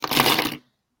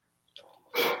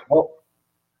Well,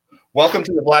 welcome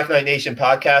to the Black Knight Nation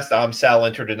podcast. I'm Sal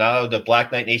Interdonato. The Black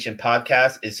Knight Nation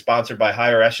podcast is sponsored by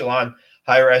Higher Echelon.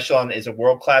 Higher Echelon is a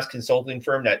world-class consulting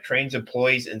firm that trains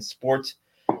employees in sports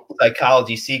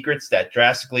psychology secrets that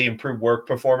drastically improve work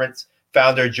performance.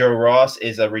 Founder Joe Ross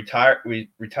is a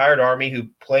retired Army who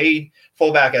played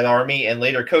fullback at Army and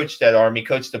later coached at Army,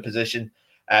 coached the position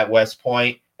at West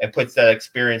Point, and puts that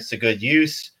experience to good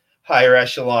use. Higher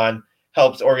Echelon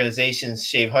helps organizations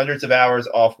shave hundreds of hours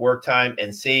off work time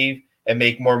and save and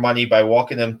make more money by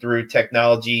walking them through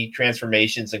technology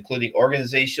transformations, including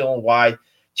organizational-wide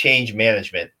change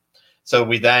management. So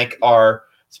we thank our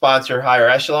sponsor, Higher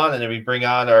Echelon, and then we bring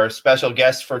on our special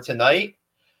guest for tonight,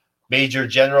 Major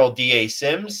General D.A.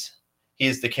 Sims. He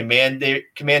is the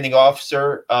commanding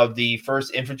officer of the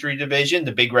 1st Infantry Division,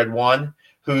 the Big Red One,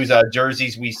 whose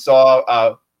jerseys we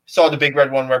saw the Big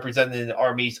Red One represented in the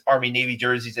Army-Navy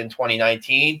jerseys in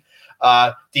 2019.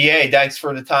 DA, thanks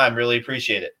for the time. Really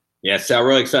appreciate it. Yes, I'm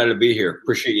really excited to be here.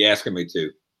 Appreciate you asking me to.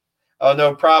 Oh,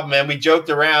 no problem, man. We joked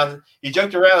around. You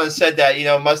joked around and said that,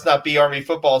 it must not be Army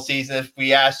football season if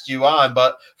we asked you on.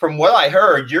 But from what I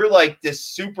heard, you're like this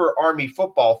super Army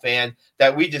football fan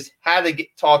that we just had to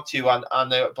talk to on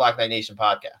the Black Knight Nation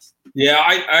podcast. Yeah,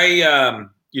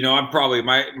 I'm probably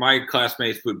my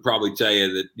classmates would probably tell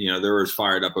you that they're as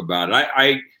fired up about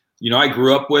it. I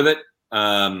grew up with it.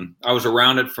 I was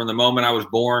around it from the moment I was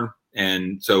born,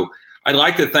 and so I'd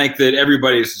like to think that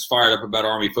everybody is as fired up about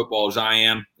Army football as I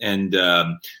am. And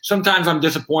sometimes I'm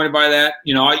disappointed by that.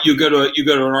 You go to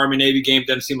an Army Navy game, it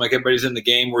doesn't seem like everybody's in the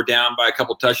game. We're down by a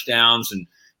couple touchdowns, and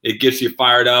it gets you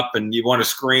fired up, and you want to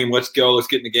scream, "Let's go! Let's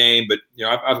get in the game!" But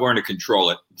I've learned to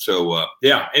control it. So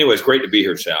Anyways, great to be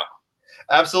here, Sal.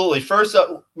 Absolutely. First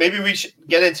up, maybe we should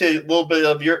get into a little bit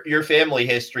of your family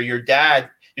history. Your dad,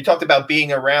 you talked about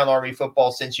being around Army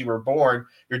football since you were born.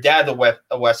 Your dad's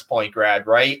a West Point grad,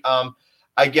 right?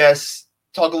 I guess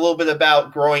talk a little bit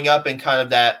about growing up in kind of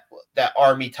that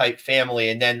Army type family,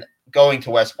 and then going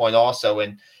to West Point also,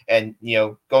 and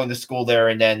going to school there,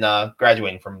 and then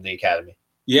graduating from the academy.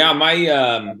 Yeah,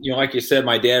 like you said,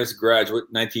 my dad is a graduate,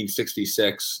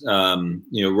 1966.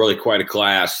 Really quite a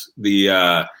class.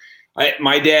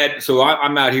 My dad, so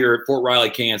I'm out here at Fort Riley,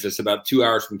 Kansas, about 2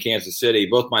 hours from Kansas City.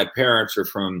 Both my parents are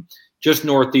from just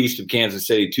northeast of Kansas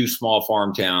City, 2 small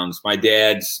farm towns. My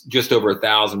dad's just over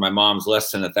 1,000. My mom's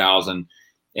less than 1,000.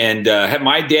 And had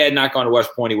my dad not gone to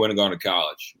West Point, he wouldn't have gone to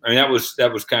college. I mean, that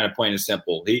was kind of plain and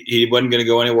simple. He wasn't going to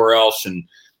go anywhere else, and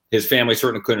his family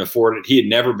certainly couldn't afford it. He had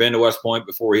never been to West Point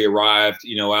before he arrived,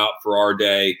 out for our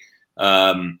day.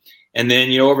 And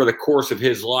then, over the course of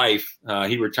his life,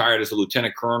 he retired as a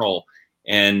lieutenant colonel,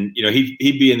 and, he'd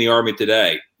be in the Army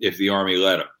today if the Army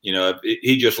let him.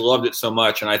 He just loved it so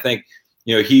much. And I think,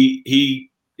 he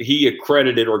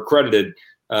credited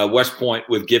West Point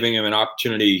with giving him an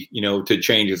opportunity, to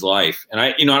change his life. And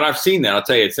I've seen that. I'll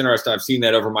tell you, it's interesting. I've seen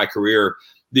that over my career,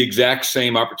 the exact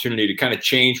same opportunity to kind of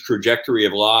change trajectory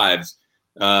of lives.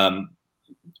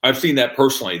 I've seen that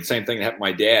personally, the same thing that happened to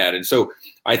my dad. And so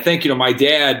I think, my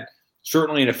dad,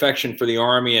 certainly an affection for the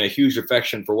Army and a huge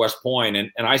affection for West Point.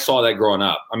 And I saw that growing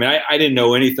up. I mean, I didn't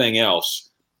know anything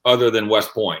else other than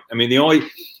West Point. I mean, the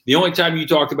only time you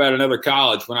talked about another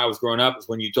college when I was growing up is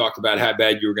when you talked about how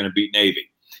bad you were going to beat Navy.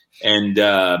 And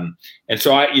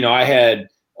so I had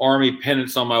Army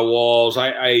pennants on my walls.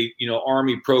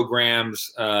 Army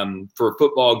programs for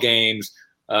football games.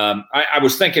 I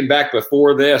was thinking back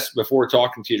before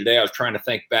talking to you today, I was trying to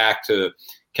think back to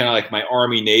kind of like my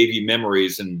Army Navy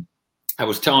memories. And I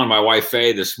was telling my wife,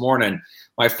 Faye, this morning,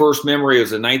 my first memory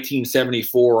was a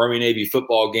 1974 Army Navy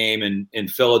football game in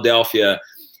Philadelphia.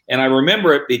 And I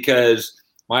remember it because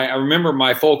I remember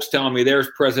my folks telling me there's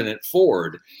President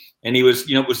Ford. And he was,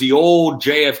 it was the old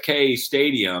JFK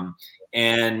Stadium.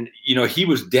 And, he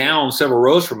was down several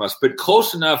rows from us, but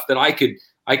close enough that I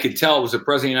could tell it was the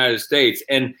President of the United States.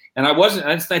 And I wasn't,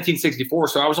 that's 1964,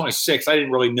 so I was only 6. I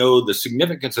didn't really know the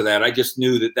significance of that. I just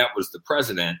knew that was the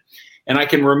president. And I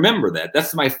can remember that.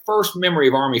 That's my first memory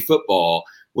of Army football,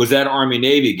 was that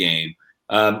Army-Navy game.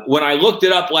 When I looked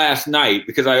it up last night,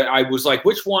 because I was like,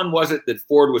 which one was it that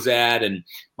Ford was at? And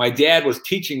my dad was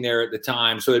teaching there at the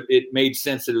time, so it made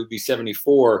sense that it would be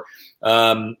 74.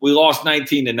 We lost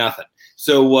 19-0.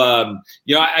 So,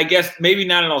 I guess maybe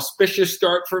not an auspicious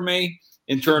start for me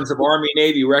in terms of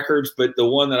Army-Navy records, but the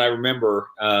one that I remember,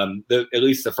 at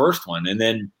least the first one. And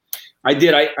then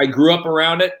I grew up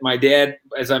around it. My dad,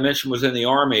 as I mentioned, was in the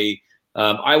Army.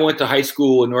 I went to high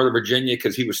school in Northern Virginia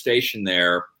because he was stationed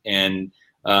there. And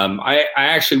I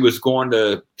actually was going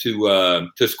to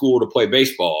school to play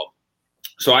baseball.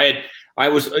 So I I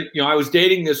was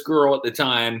dating this girl at the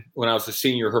time when I was a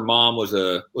senior. Her mom was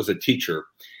a teacher,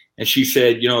 and she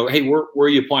said, hey, where are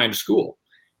you applying to school?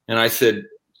 And I said,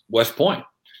 West Point.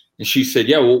 And she said,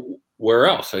 yeah, well, where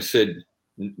else? I said,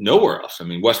 nowhere else. I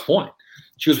mean, West Point.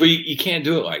 She goes, well, you can't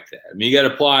do it like that. I mean, you got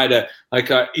to apply to like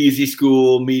a easy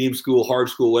school, medium school, hard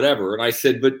school, whatever. And I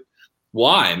said, but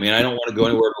why? I mean, I don't want to go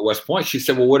anywhere but West Point. She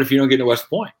said, well, what if you don't get into West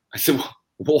Point? I said,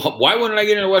 well, why wouldn't I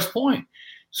get into West Point?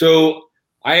 So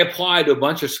I applied to a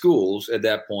bunch of schools at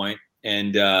that point,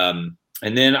 and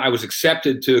then I was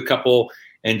accepted to a couple.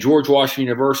 And George Washington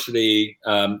University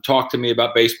talked to me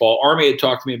about baseball. Army had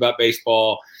talked to me about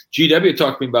baseball. GW had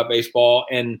talked to me about baseball,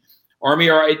 and Army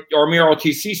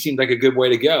ROTC seemed like a good way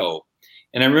to go.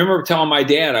 And I remember telling my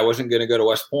dad I wasn't going to go to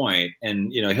West Point,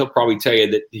 and he'll probably tell you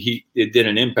that it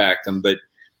didn't impact him, but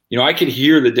I could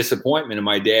hear the disappointment in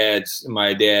my dad's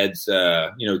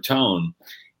tone.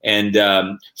 And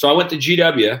so I went to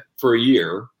GW for a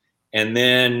year, and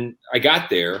then I got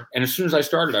there, and as soon as I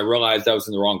started, I realized I was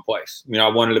in the wrong place. I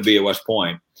wanted to be at West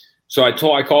Point. So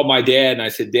I called my dad, and I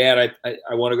said, Dad,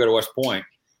 I want to go to West Point.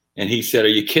 And he said, are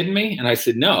you kidding me? And I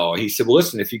said, no. He said, well,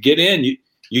 listen, if you get in,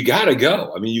 you got to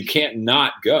go. I mean, you can't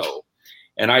not go.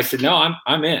 And I said, no,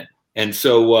 I'm in. And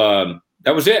so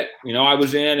that was it. I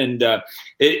was in, and as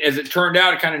it turned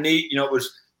out, kind of neat. It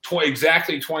was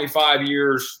exactly 25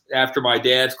 years after my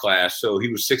dad's class. So he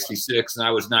was 66 and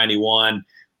I was 91.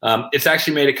 It's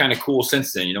actually made it kind of cool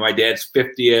since then. My dad's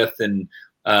 50th, and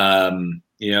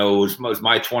it was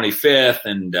my 25th.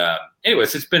 And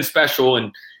anyways, it's been special,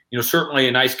 and certainly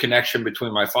a nice connection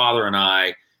between my father and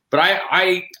I. But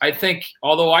I think,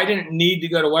 although I didn't need to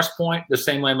go to West Point the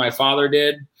same way my father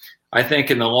did, I think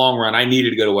in the long run I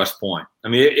needed to go to West Point. I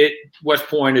mean, West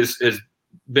Point has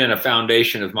been a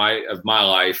foundation of my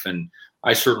life, and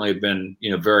I certainly have been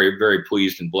very, very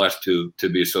pleased and blessed to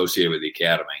be associated with the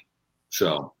academy.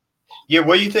 So, yeah,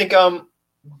 what do you think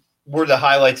were the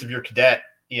highlights of your cadet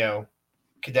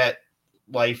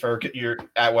life, or you're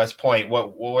at West Point?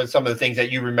 What were some of the things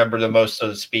that you remember the most, so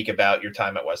to speak, about your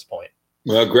time at West Point?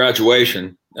 Well,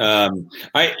 graduation. I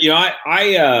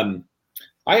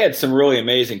had some really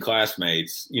amazing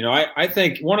classmates. I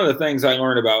think one of the things I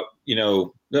learned about,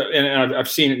 and I've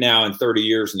seen it now in 30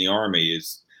 years in the Army,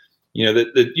 is,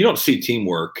 that you don't see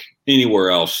teamwork anywhere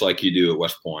else like you do at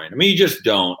West Point. I mean, you just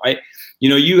don't.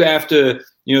 You have to,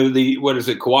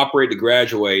 cooperate to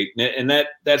graduate. And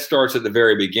that starts at the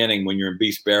very beginning when you're in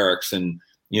Beast Barracks, and,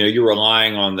 you're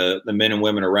relying on the men and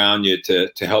women around you to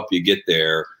help you get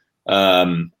there.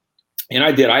 And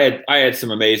I did. I had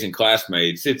some amazing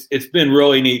classmates. It's been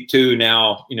really neat too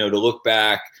now, to look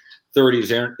back 30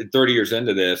 years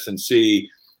into this and see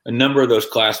a number of those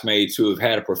classmates who have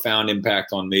had a profound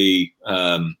impact on me,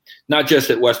 not just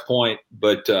at West Point,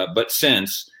 but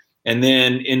since. And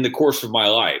then in the course of my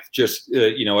life, just,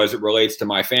 as it relates to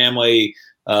my family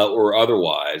or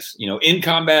otherwise, in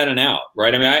combat and out,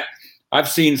 right? I mean, I've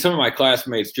seen some of my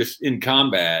classmates just in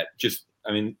combat,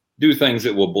 do things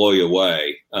that will blow you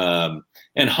away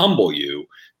and humble you,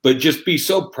 but just be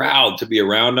so proud to be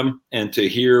around them and to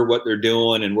hear what they're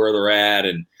doing and where they're at.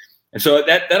 And so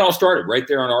that all started right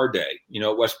there on our day,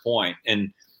 at West Point.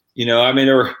 And,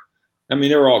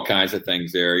 there were all kinds of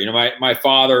things there. My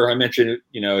father, I mentioned,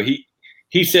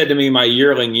 he said to me my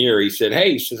yearling year, he said,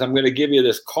 hey, he says, I'm going to give you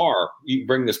this car. You can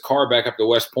bring this car back up to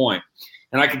West Point.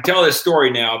 And I can tell this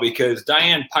story now because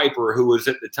Diane Piper, who was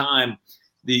at the time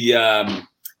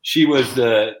she was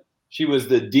the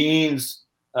dean's.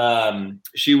 I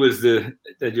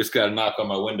just got a knock on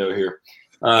my window here.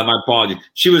 My apologies.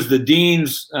 She was the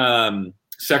dean's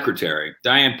secretary,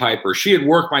 Diane Piper. She had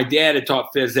worked. My dad had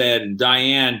taught phys ed, and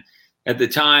Diane at the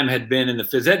time had been in the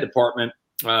phys ed department.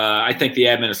 I think the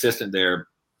admin assistant there.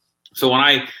 So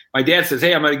when my dad says,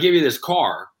 "Hey, I'm going to give you this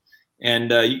car,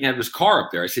 and you can have this car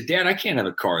up there," I said, "Dad, I can't have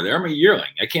a car there. I'm a yearling.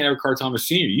 I can't have a car till I'm a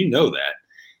senior. You know that."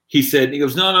 He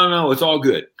goes, no, it's all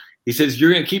good. He says,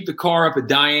 you're going to keep the car up at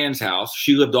Diane's house.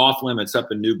 She lived off limits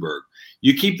up in Newburgh.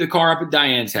 You keep the car up at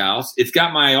Diane's house. It's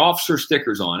got my officer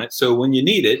stickers on it. So when you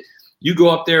need it, you go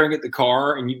up there and get the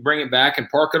car and you bring it back and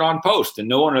park it on post, and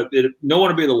no one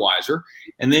will be the wiser.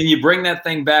 And then you bring that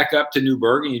thing back up to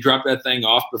Newburgh and you drop that thing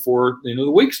off before the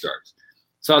week starts.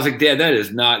 So I was like, Dad, that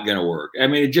is not going to work. I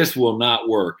mean, it just will not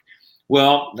work.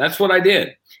 Well, that's what I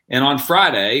did. And on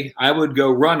Friday, I would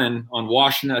go running on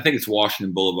Washington. I think it's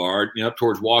Washington Boulevard, up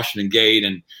towards Washington Gate.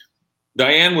 And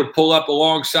Diane would pull up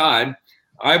alongside.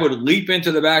 I would leap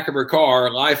into the back of her car,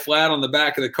 lie flat on the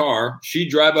back of the car. She'd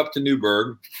drive up to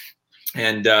Newburgh,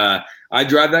 and I'd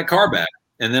drive that car back.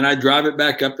 And then I'd drive it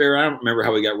back up there. I don't remember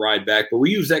how we got ride back, but we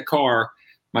used that car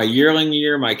my yearling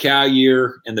year, my cow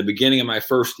year, and the beginning of my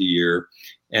first year.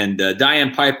 And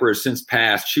Diane Piper has since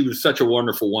passed. She was such a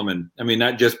wonderful woman. I mean,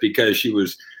 not just because she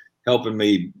was helping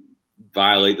me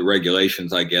violate the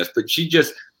regulations, I guess, but she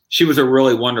was a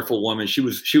really wonderful woman. She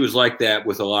was like that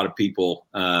with a lot of people.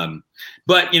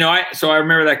 But I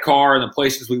remember that car and the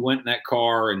places we went in that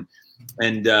car, and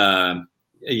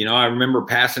I remember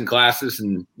passing classes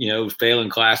and failing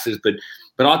classes, but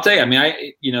I'll tell you, I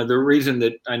mean, the reason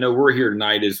that I know we're here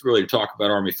tonight is really to talk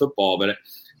about Army football, but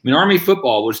Army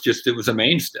football it was a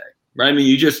mainstay, right? I mean,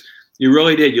 you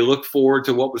really did. You looked forward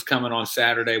to what was coming on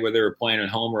Saturday, whether they were playing at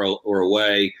home or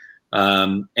away.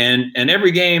 And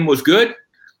every game was good,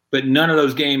 but none of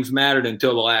those games mattered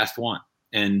until the last one.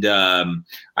 And I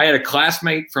had a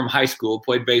classmate from high school,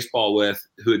 played baseball with,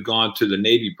 who had gone to the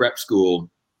Navy prep school,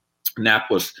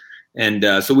 Annapolis. And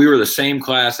so we were the same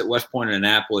class at West Point in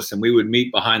Annapolis, and we would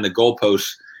meet behind the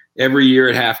goalposts every year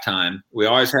at halftime. We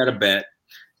always had a bet.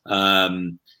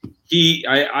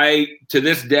 To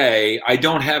this day, I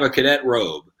don't have a cadet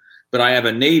robe, but I have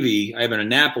an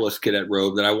Annapolis cadet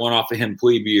robe that I won off of him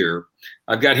plebe year.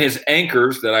 I've got his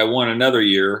anchors that I won another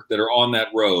year that are on that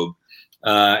robe.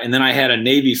 And then I had a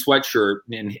Navy sweatshirt,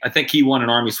 and I think he won an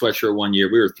Army sweatshirt one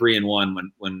year. We were 3-1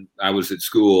 when I was at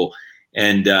school.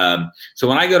 And so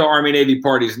when I go to Army Navy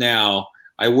parties now,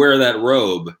 I wear that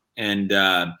robe. And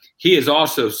he has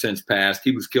also since passed.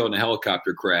 He was killed in a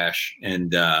helicopter crash.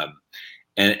 And I,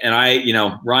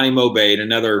 Ronnie Mobade,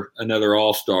 another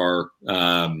all-star,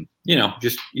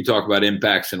 just you talk about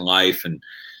impacts in life. And,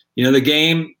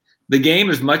 the game,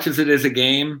 as much as it is a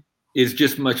game, is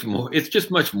just much more. It's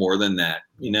just much more than that.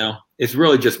 It's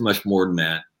really just much more than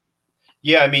that.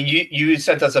 Yeah, I mean, you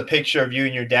sent us a picture of you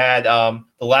and your dad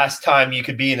the last time you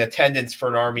could be in attendance for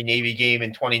an Army-Navy game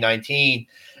in 2019.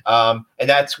 And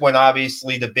that's when,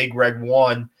 obviously, the Big Red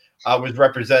One was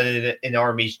represented in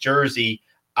Army's jersey.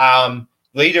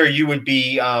 Later, you would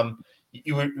be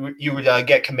you would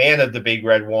get command of the Big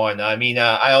Red One. I mean,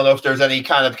 I don't know if there's any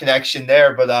kind of connection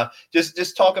there, but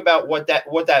just talk about what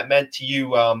that meant to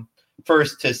you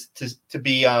first to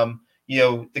be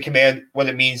the command, what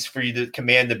it means for you to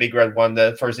command the Big Red One,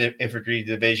 the 1st Infantry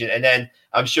Division, and then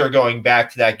I'm sure going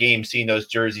back to that game, seeing those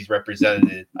jerseys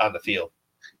represented on the field.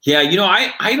 Yeah,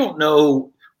 I don't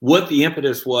know what the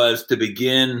impetus was to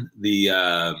begin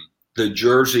the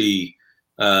jersey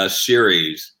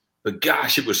series, but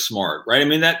gosh, it was smart, right? I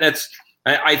mean,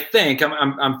 I think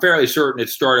I'm fairly certain it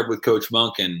started with Coach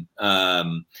Monken.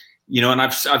 And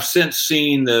I've since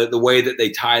seen the way that they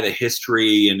tie the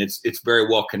history, and it's very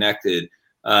well connected.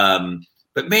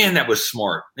 But man, that was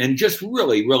smart and just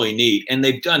really, really neat. And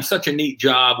they've done such a neat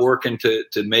job working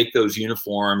to make those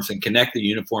uniforms and connect the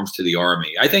uniforms to the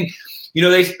Army. I think, you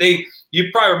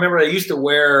probably remember they used to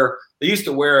wear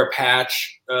a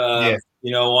patch,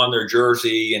 on their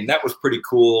jersey, and that was pretty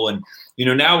cool. And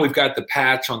now we've got the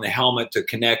patch on the helmet to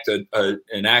connect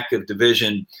an active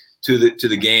division to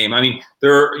the game. I mean,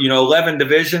 there are 11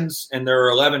 divisions and there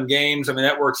are 11 games. I mean,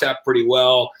 that works out pretty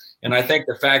well. And I think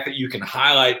the fact that you can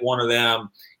highlight one of them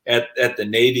at the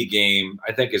Navy game,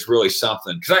 I think is really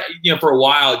something. Because for a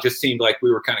while it just seemed like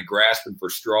we were kind of grasping for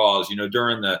straws.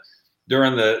 During the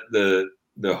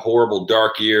horrible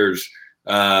dark years,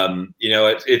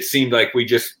 it seemed like we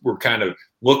just were kind of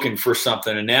looking for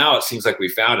something, and now it seems like we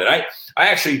found it. I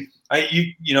actually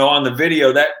on the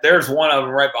video that there's one of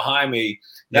them right behind me.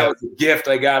 That was a gift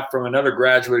I got from another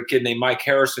graduate, a kid named Mike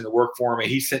Harrison, who worked for me.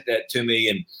 He sent that to me,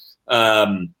 and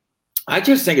I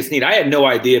just think it's neat. I had no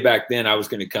idea back then I was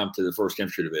going to come to the 1st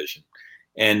Infantry Division,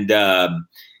 and I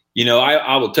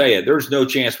will tell you, there's no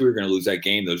chance we were going to lose that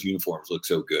game. Those uniforms look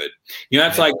so good.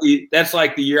 That's like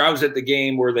the year I was at the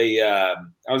game where they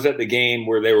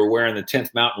were wearing the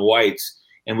 10th Mountain Whites,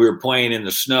 and we were playing in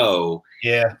the snow.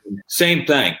 Yeah, same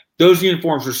thing. Those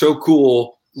uniforms are so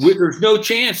cool. There's no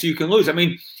chance you can lose. I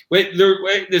mean,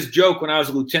 this joke, when I was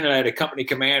a lieutenant, I had a company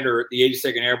commander at the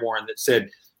 82nd Airborne that said,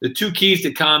 the 2 keys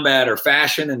to combat are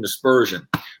fashion and dispersion.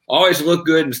 Always look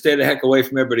good and stay the heck away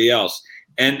from everybody else.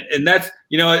 And that's,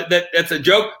 that's a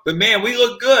joke, but man, we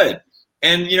look good.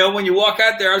 And, when you walk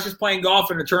out there, I was just playing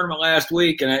golf in a tournament last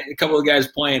week, and a couple of guys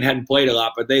playing hadn't played a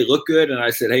lot, but they look good. And I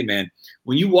said, hey man,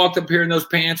 when you walked up here in those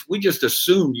pants, we just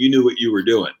assumed you knew what you were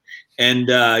doing. And,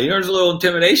 there's a little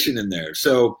intimidation in there.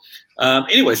 So,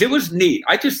 anyways, it was neat.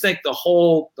 I just think the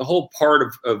whole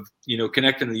part of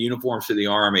connecting the uniforms to the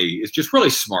Army is just really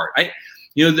smart.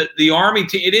 The Army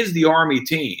team, it is the Army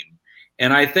team.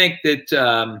 And I think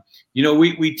that,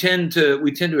 we tend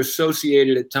to associate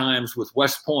it at times with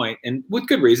West Point, and with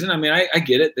good reason. I mean, I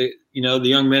get it. The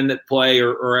young men that play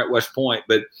are at West Point,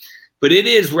 but but it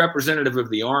is representative of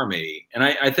the Army. And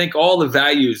I think all the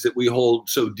values that we hold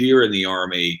so dear in the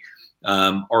Army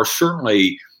are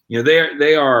certainly,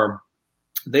 they are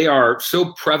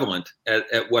so prevalent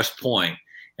at West Point.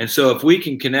 And so if we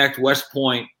can connect West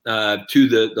Point to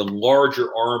the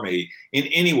larger Army in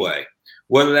any way,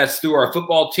 whether that's through our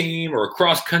football team or a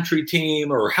cross-country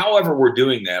team or however we're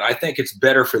doing that, I think it's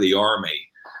better for the Army.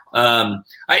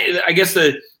 I guess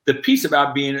the piece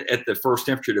about being at the 1st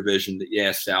Infantry Division that you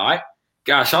asked, Sal,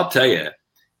 I'll tell you,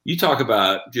 you talk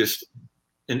about just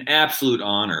an absolute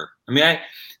honor. I mean,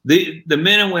 the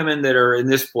men and women that are in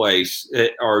this place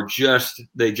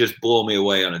they just blow me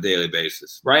away on a daily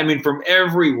basis, right? I mean, from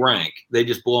every rank, they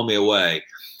just blow me away.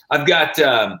 I've got,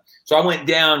 so I went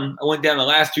down the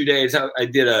last 2 days. I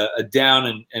did a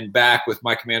down and back with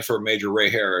my command sergeant Major Ray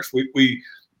Harris. We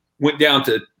went down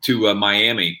to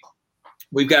Miami.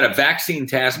 We've got a vaccine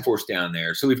task force down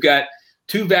there. So we've got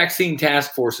 2 vaccine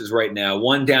task forces right now,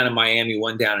 one down in Miami,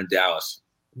 one down in Dallas.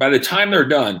 By the time they're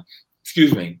done,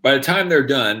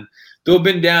 they'll have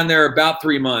been down there about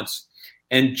 3 months.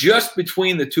 And just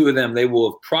between the 2 of them, they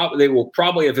will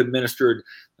probably have administered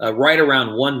right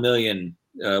around 1 million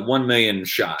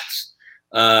shots.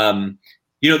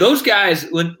 Those guys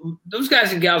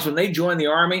and gals, when they join the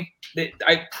Army,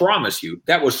 I promise you,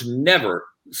 that was never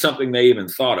something they even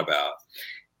thought about.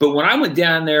 But when I went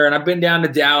down there, and I've been down to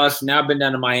Dallas, and now I've been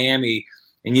down to Miami,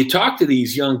 and you talk to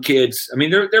these young kids, I mean,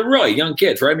 they're really young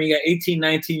kids, right? I mean, you got 18,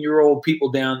 19-year-old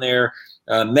people down there,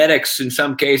 medics in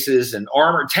some cases, and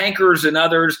armored tankers and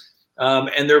others,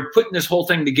 and they're putting this whole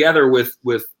thing together with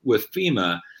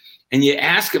FEMA. And you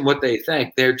ask them what they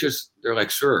think, they're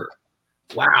like, sir,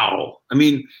 wow. I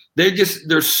mean,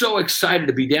 they're so excited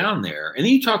to be down there. And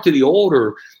then you talk to the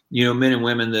older, men and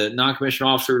women, the non-commissioned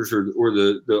officers or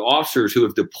the officers who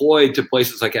have deployed to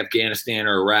places like Afghanistan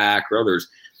or Iraq or others.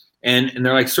 And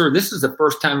they're like, sir, this is the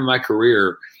first time in my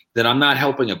career that I'm not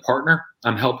helping a partner,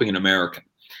 I'm helping an American.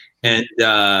 And,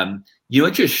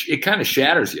 it kind of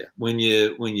shatters you when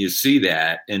you see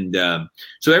that. And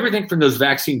so everything from those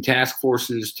vaccine task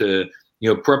forces to,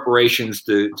 preparations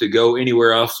to go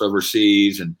anywhere else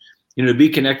overseas and, to be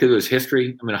connected to his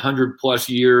history. I mean, 100+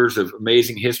 years of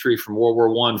amazing history from World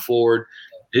War I forward.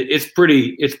 It's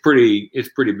pretty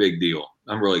big deal.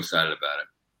 I'm really excited about it.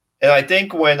 And I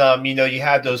think when, you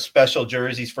have those special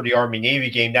jerseys for the Army-Navy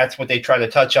game, that's what they try to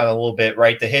touch on a little bit,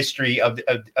 right? The history of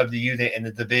the unit and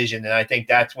the division. And I think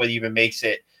that's what even makes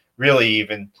it really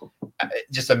even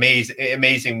just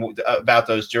amazing about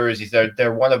those jerseys.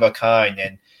 They're one of a kind.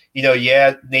 And,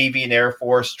 Navy and Air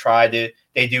Force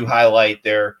they do highlight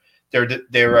their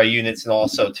units and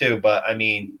also too. But, I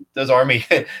mean, those Army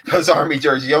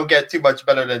jerseys, you don't get too much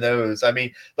better than those. I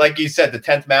mean, like you said, the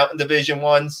 10th Mountain Division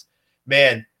ones,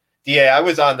 man. Yeah, I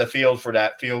was on the field for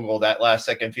that field goal, that last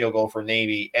second field goal for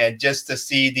Navy. And just to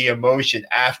see the emotion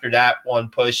after that one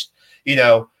pushed,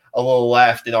 a little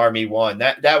left and Army won,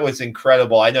 that was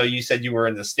incredible. I know you said you were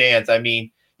in the stands. I mean,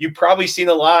 you've probably seen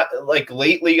a lot like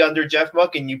lately under Jeff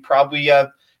Muck, and you probably have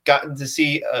gotten to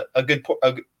see a good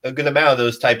amount of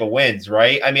those type of wins,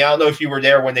 right? I mean, I don't know if you were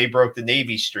there when they broke the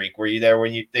Navy streak. Were you there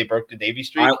when they broke the Navy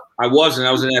streak? I wasn't.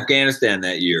 I was in Afghanistan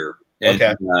that year. And,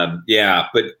 okay.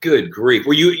 But good grief.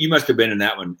 Well, you must have been in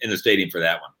that one, in the stadium for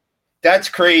that one. That's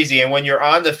crazy. And when you're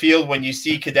on the field, when you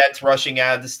see cadets rushing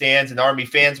out of the stands and Army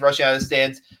fans rushing out of the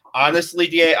stands, honestly,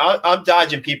 DA, I'm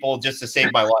dodging people just to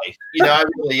save my life. I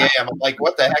really am. I'm like,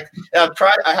 what the heck? And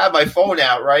I have my phone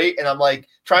out, right? And I'm like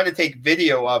trying to take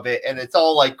video of it. And it's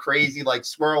all like crazy, like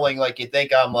swirling, like you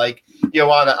think I'm like,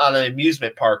 on an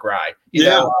amusement park ride, you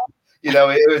know? I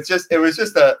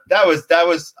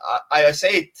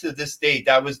say to this date,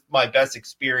 that was my best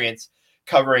experience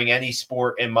covering any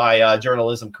sport in my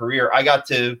journalism career. I got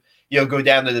to, go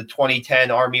down to the 2010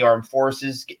 Army Armed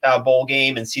Forces bowl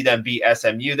game and see them beat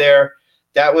SMU there.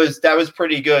 That was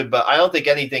pretty good, but I don't think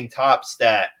anything tops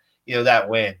that, that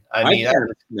win. I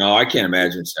can't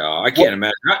imagine so. I can't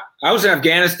imagine. I was in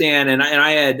Afghanistan and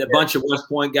I had a bunch of West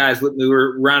Point guys with me. We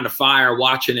were around a fire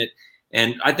watching it.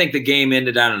 And I think the game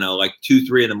ended, I don't know, like 2,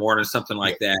 3 in the morning, something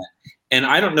like that. And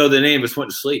I don't know that any of us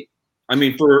went to sleep. I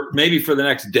mean, for the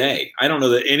next day, I don't know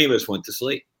that any of us went to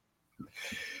sleep.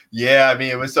 Yeah, I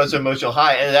mean, it was such an emotional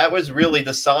high. And that was really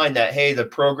the sign that, hey, the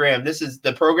culture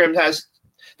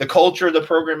of the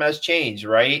program has changed,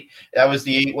 right? That was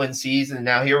the 8-win season. And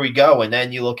now here we go. And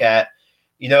then you look at,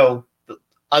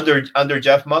 under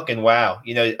Jeff Muck, and wow,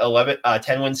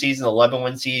 10-win season,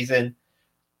 11-win season.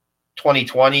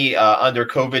 2020 under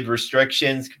COVID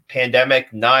restrictions,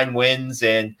 pandemic, 9 wins,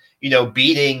 and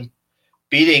beating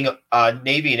Navy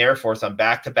and Air Force on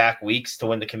back-to-back weeks to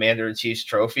win the Commander-in-Chief's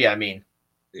trophy. I mean,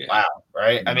 Yeah. Wow.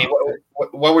 Right. I mean,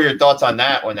 what were your thoughts on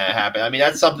that when that happened? I mean,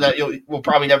 that's something that we'll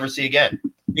probably never see again.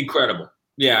 Incredible.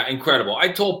 Yeah, incredible. I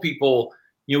told people,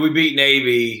 we beat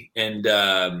Navy, and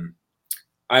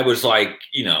I was like,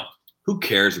 who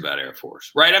cares about Air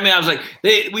Force, right? I mean, I was like,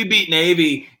 we beat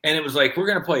Navy, and it was like, we're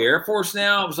going to play Air Force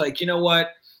now. I was like, you know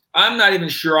what? I'm not even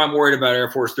sure I'm worried about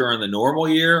Air Force during the normal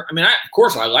year. I mean, of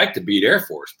course, I like to beat Air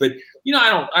Force, but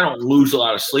I don't lose a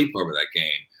lot of sleep over that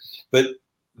game. But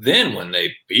then when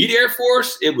they beat Air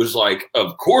Force, it was like,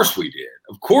 of course we did.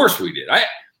 Of course we did.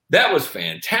 That was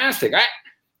fantastic.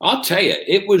 I'll tell you,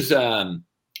 it was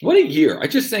what a year. I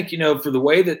just think, for the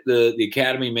way that the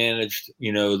academy managed,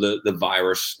 the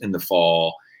virus in the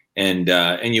fall, and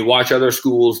you watch other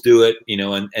schools do it,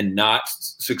 and not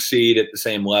succeed at the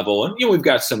same level. And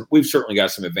we've certainly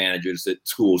got some advantages that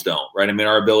schools don't, right? I mean,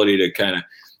 our ability to kind of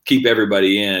keep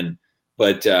everybody in.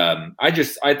 But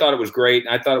I thought it was great.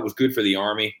 I thought it was good for the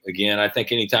Army. Again, I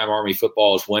think anytime Army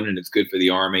football is winning, it's good for the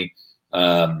Army.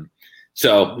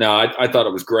 So no, I thought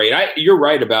it was great. You're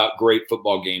right about great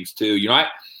football games too.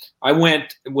 I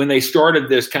went when they started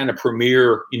this kind of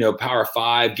premier, Power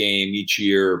 5 game each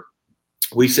year.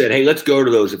 We said, hey, let's go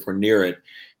to those if we're near it.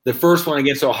 The first one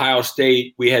against Ohio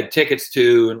State, we had tickets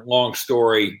to, and long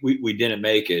story, we didn't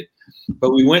make it.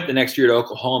 But we went the next year to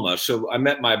Oklahoma. So I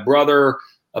met my brother.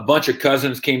 A bunch of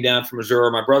cousins came down from Missouri.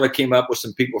 My brother came up with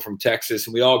some people from Texas,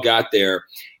 and we all got there.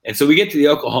 And so we get to the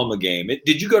Oklahoma game.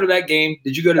 Did you go to that game?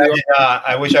 Did you go to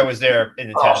I wish I was there in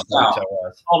attendance.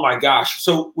 Oh my gosh.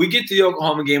 So we get to the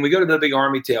Oklahoma game. We go to the big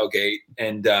Army tailgate,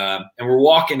 and we're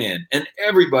walking in, and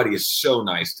everybody is so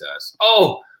nice to us.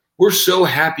 Oh, we're so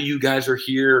happy you guys are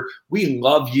here. We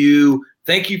love you.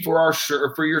 Thank you for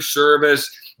your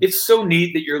service. It's so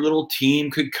neat that your little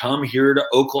team could come here to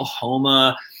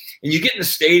Oklahoma. And you get in the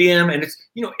stadium, and it's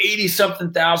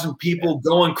 80-something thousand people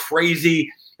going crazy.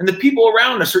 And the people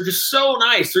around us are just so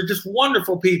nice. They're just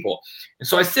wonderful people. And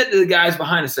so I said to the guys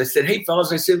behind us, I said, hey,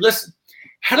 fellas, I said, listen,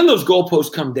 how do those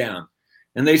goalposts come down?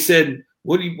 And they said,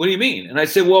 what do you mean? And I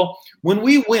said, well, when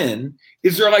we win,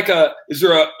 is there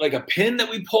a pin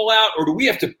that we pull out, or do we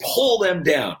have to pull them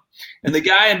down? And the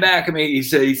guy in back of me, he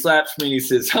slaps me and he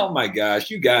says, oh my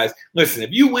gosh, you guys, listen, if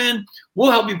you win,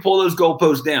 we'll help you pull those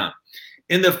goalposts down.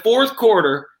 In the fourth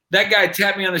quarter, that guy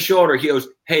tapped me on the shoulder. He goes,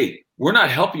 hey, we're not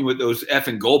helping you with those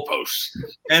effing goalposts.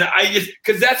 And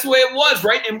because that's the way it was,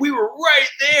 right? And we were right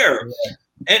there. Yeah.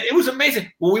 And it was amazing.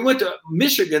 When we went to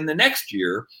Michigan the next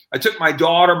year, I took my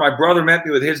daughter. My brother met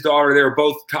me with his daughter. They were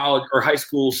both college or high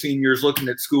school seniors looking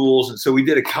at schools. And so we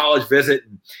did a college visit,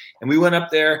 and we went up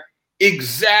there.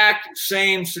 Exact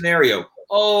same scenario.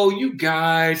 Oh, you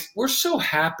guys, we're so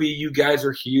happy you guys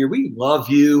are here. We love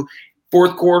you.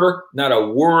 Fourth quarter, not a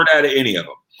word out of any of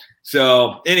them.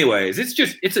 So anyways,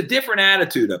 it's a different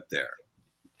attitude up there.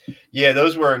 Yeah,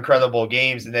 those were incredible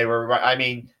games. And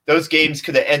those games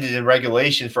could have ended in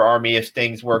regulation for Army if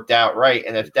things worked out right.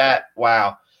 And if that,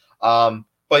 wow.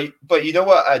 But you know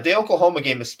what? The Oklahoma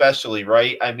game especially,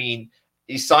 right? I mean,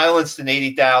 you silenced an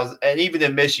 80,000, and even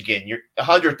in Michigan, you're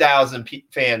 100,000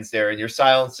 fans there, and you're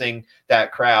silencing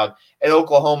that crowd. In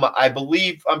Oklahoma,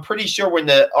 I'm pretty sure when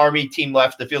the Army team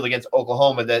left the field against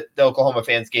Oklahoma, that the Oklahoma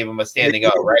fans gave them a standing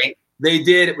up, right? They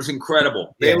did. It was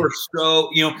incredible. They were so,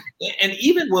 and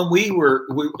even when we were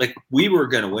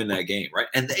going to win that game, right?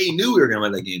 And they knew we were going to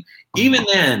win that game. Even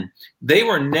then, they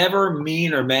were never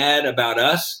mean or mad about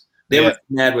us. They were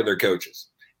mad with their coaches.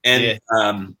 And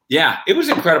it was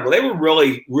incredible. They were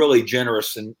really, really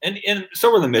generous, and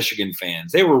so were the Michigan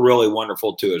fans. They were really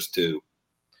wonderful to us too.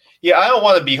 Yeah, I don't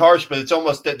want to be harsh, but it's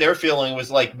almost that their feeling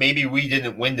was like maybe we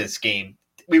didn't win this game.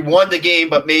 We won the game,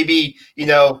 but maybe in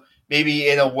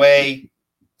a way,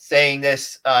 saying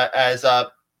this as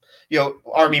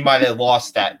Army might have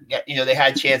lost that. They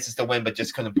had chances to win, but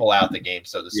just couldn't pull out the game,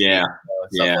 so to speak. Yeah,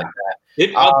 like that.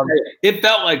 It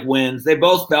felt like wins. They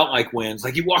both felt like wins.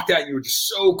 Like you walked out and you were just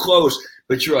so close,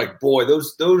 but you're like, boy,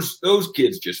 those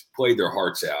kids just played their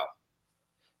hearts out.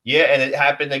 Yeah, and it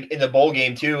happened in the bowl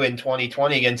game too in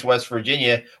 2020 against West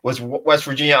Virginia. Was West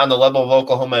Virginia on the level of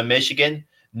Oklahoma and Michigan?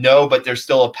 No, but they're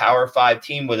still a Power 5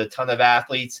 team with a ton of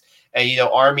athletes. And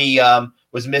Army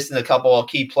was missing a couple of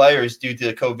key players due to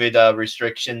the COVID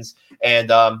restrictions, and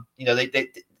they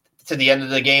to the end of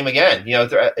the game again.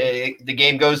 The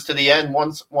game goes to the end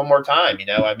one more time.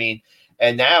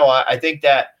 And now I think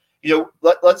that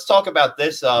let's talk about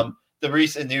this. The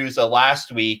recent news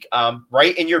last week,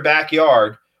 right in your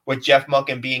backyard, with Jeff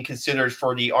Monken being considered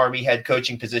for the Army head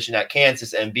coaching position at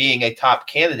Kansas and being a top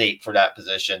candidate for that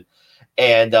position,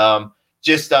 and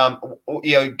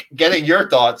getting your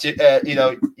thoughts.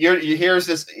 You're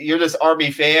this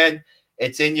Army fan,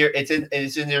 It's in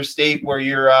your state where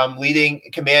you're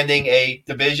commanding a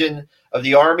division of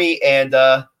the Army, and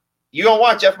you don't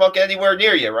want Jeff Monken anywhere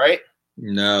near you, right?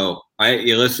 No,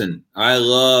 listen. I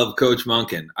love Coach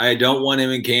Monken. I don't want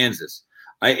him in Kansas.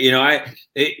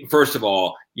 First of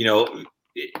all,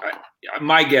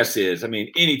 my guess is,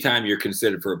 anytime you're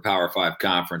considered for a Power 5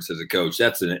 conference as a coach,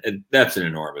 that's an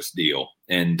enormous deal,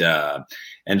 and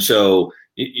so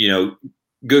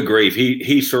good grief,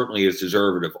 he certainly is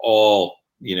deserving of all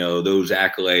those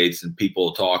accolades and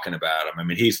people talking about him.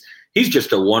 He's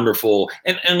just a wonderful,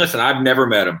 and listen, I've never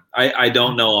met him. I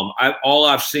don't know him. All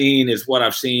I've seen is what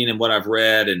I've seen and what I've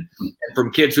read, and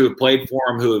from kids who have played for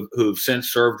him, who've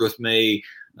since served with me.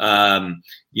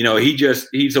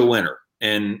 He's a winner.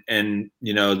 And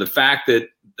the fact that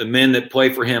the men that play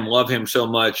for him love him so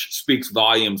much speaks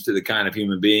volumes to the kind of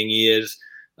human being he is.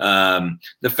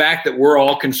 The fact that we're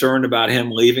all concerned about him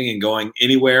leaving and going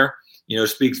anywhere,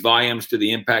 speaks volumes to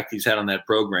the impact he's had on that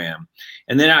program.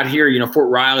 And then out here, Fort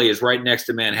Riley is right next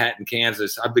to Manhattan,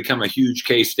 Kansas. I've become a huge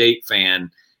K-State fan,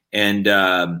 and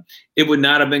it would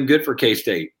not have been good for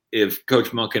K-State if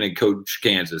Coach Monken had coached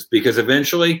Kansas, because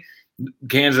eventually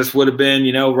Kansas would have been,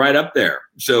 right up there.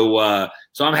 So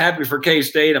I'm happy for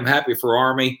K-State. I'm happy for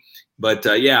Army. But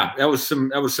that was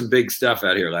some big stuff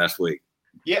out here last week.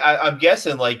 Yeah, I'm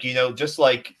guessing, just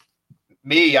like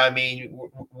me,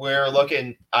 we're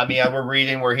looking, we're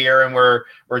reading, we're hearing, we're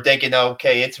thinking,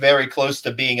 okay, it's very close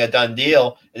to being a done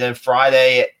deal. And then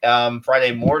Friday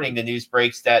morning, the news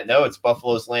breaks that no, it's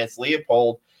Buffalo's Lance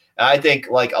Leopold. And I think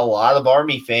a lot of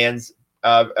Army fans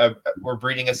were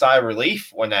breathing a sigh of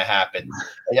relief when that happened.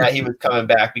 And yeah, he was coming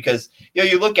back, because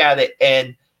you look at it,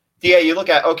 and you look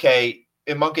at, okay,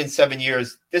 in Monken's 7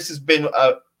 years, this has been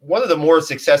one of the more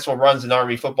successful runs in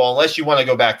Army football, unless you want to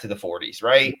go back to the 40s,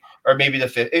 right? Or maybe the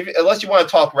 50s, unless you want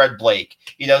to talk Red Blake.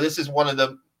 This is one of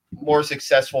the more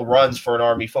successful runs for an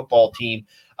Army football team,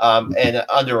 and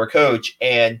under a coach.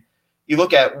 And you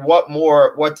look at what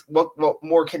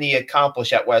more can he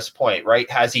accomplish at West Point, right?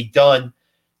 Has he done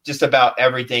just about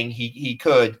everything he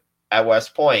could at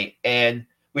West Point? And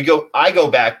I go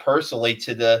back personally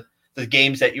to the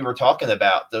games that you were talking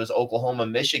about, those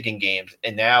Oklahoma-Michigan games,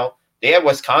 and now they have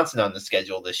Wisconsin on the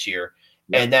schedule this year.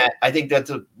 Yeah. And that, I think that's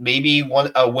maybe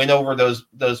a win over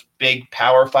those big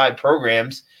Power 5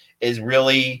 programs is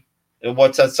really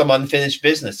what's some unfinished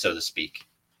business, so to speak.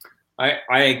 I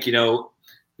think,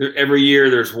 every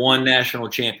year there's one national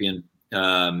champion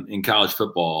in college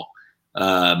football.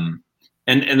 And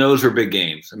those are big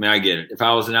games. I get it. If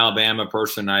I was an Alabama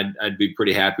person, I'd be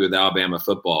pretty happy with Alabama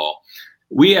football.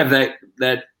 We have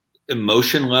that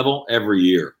emotion level every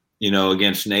year,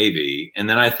 against Navy. And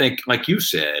then I think, like you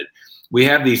said, we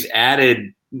have these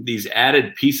added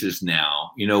pieces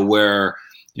now, where,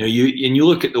 you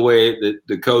look at the way that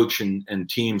the coach and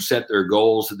team set their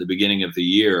goals at the beginning of the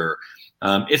year.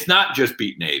 It's not just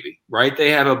beat Navy, right?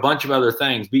 They have a bunch of other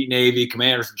things: beat Navy,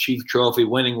 Commanders-in-Chief trophy,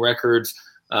 winning records.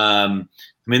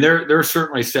 They're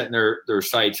certainly setting their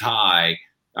sights high.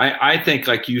 I think,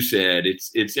 like you said,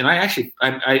 it's, and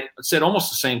I said almost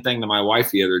the same thing to my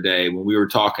wife the other day when we were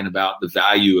talking about the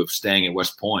value of staying at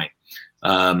West Point.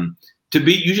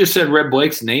 You just said Red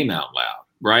Blake's name out loud,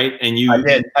 right? And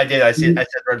I did. I said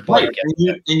Red Blake.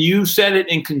 Right. And you said it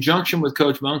in conjunction with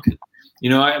Coach Monken.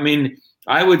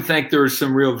 I would think there's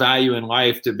some real value in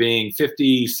life to being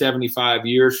 50, 75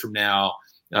 years from now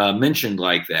mentioned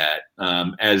like that,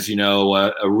 as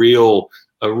a real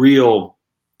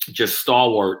just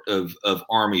stalwart of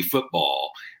Army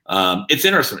football. It's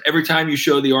interesting. Every time you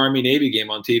show the Army Navy game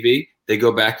on TV, they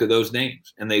go back to those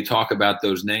names and they talk about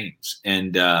those names.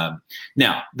 And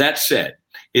now, that said,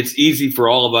 it's easy for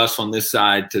all of us on this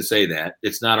side to say that.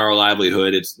 It's not our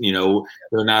livelihood. It's,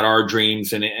 they're not our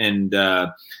dreams.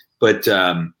 But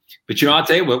I'll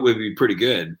tell you what would be pretty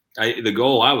good. The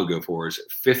goal I would go for is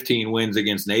 15 wins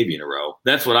against Navy in a row.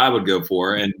 That's what I would go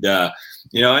for. And,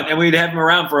 and we'd have them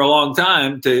around for a long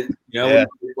time to,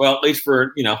 well, at least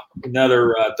for,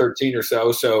 another 13 or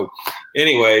so. So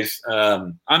anyways,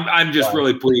 I'm just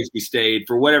really pleased we stayed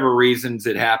for whatever reasons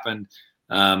it happened.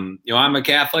 I'm a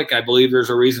Catholic. I believe there's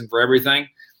a reason for everything.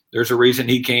 There's a reason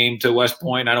he came to West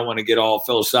Point. I don't want to get all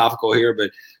philosophical here,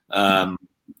 but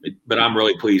I'm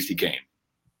really pleased he came.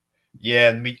 Yeah,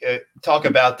 and we talk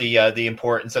about the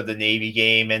importance of the Navy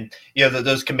game, and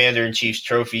those Commander-in-Chief's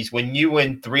trophies. When you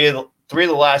win three of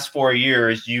the last 4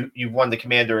 years, you've won the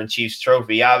Commander-in-Chief's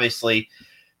trophy. Obviously,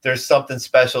 there's something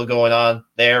special going on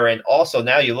there, and also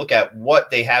now you look at what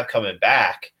they have coming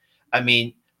back.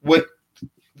 What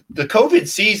the COVID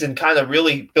season kind of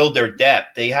really built their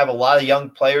depth. They have a lot of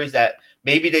young players that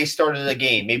maybe they started a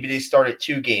game, maybe they started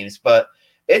 2 games, but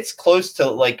it's close to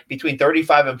like between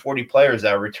 35 and 40 players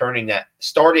that are returning that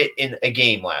started in a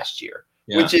game last year,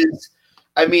 which is,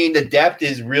 I mean, the depth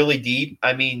is really deep.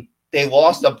 I mean, they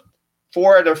lost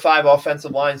 4 out of 5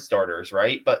 offensive line starters,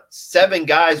 right? But 7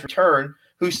 guys return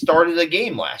who started a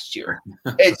game last year.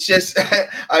 It's just,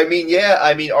 I mean,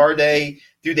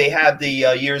 do they have the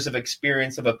years of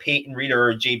experience of a Peyton Reeder or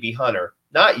a JB Hunter?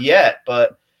 Not yet,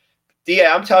 but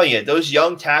yeah, I'm telling you, those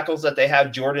young tackles that they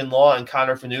have, Jordan Law and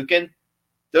Connor Finucane,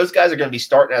 those guys are going to be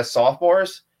starting as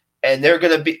sophomores, and they're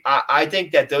going to be, I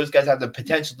think that those guys have the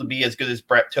potential to be as good as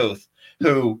Brett Toth,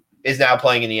 who is now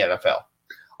playing in the NFL.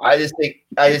 I just think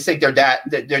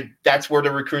that's where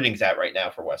the recruiting's at right now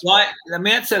for West Point. Well,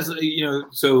 Matt says,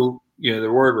 the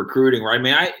word recruiting, right? I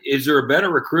mean, is there a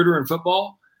better recruiter in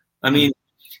football? I mean,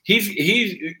 he's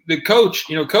the coach.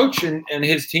 Coach and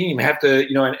his team have to,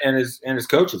 and his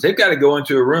coaches, they've got to go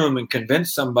into a room and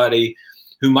convince somebody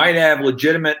who might have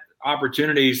legitimate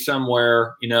opportunities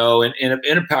somewhere, in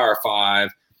a Power 5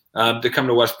 to come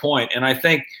to West Point. And I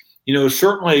think,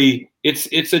 certainly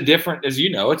it's a different, as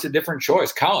it's a different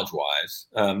choice college-wise,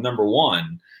 number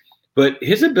one. But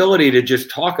his ability to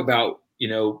just talk about,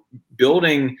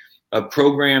 building a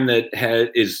program that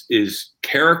is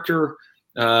character,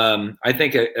 I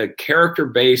think a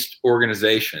character-based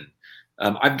organization.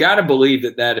 I've got to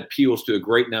believe that appeals to a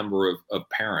great number of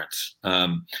parents.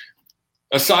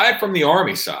 Aside from the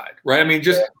Army side, right? I mean,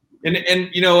 just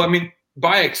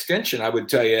by extension, I would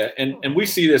tell you, and we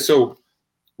see this. So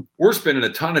we're spending a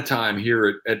ton of time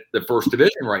here at the First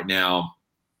Division right now,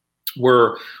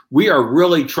 where we are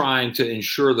really trying to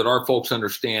ensure that our folks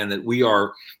understand that we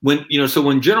are when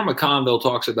General McConville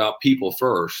talks about people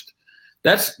first,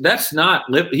 that's not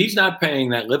he's not paying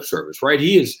that lip service, right?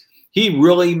 He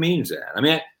really means that. I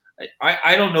mean,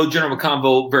 I don't know General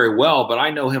McConville very well, but I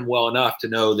know him well enough to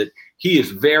know that he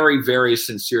is very, very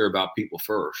sincere about people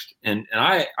first. And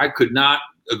I could not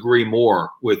agree more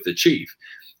with the chief.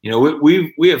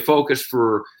 We have focused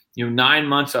for 9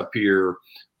 months up here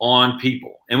on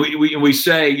people, and we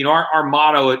say our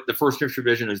motto at the First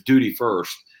Division is duty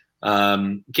first.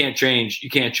 You can't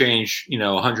change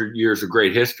 100 years of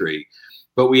great history.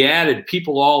 But we added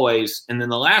people always, and then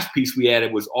the last piece we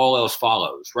added was all else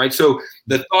follows, right? So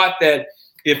the thought that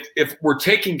if we're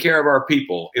taking care of our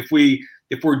people, if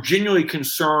we're genuinely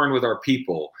concerned with our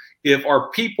people, if our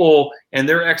people and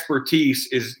their expertise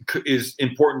is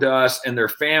important to us and their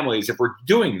families, if we're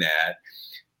doing that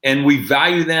and we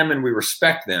value them and we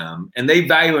respect them and they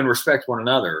value and respect one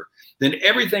another, then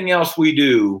everything else we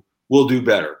do, we'll do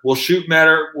better. We'll shoot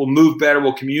better. We'll move better.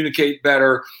 We'll communicate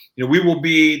better. We will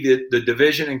be the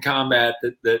division in combat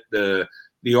that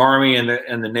the Army and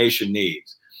the nation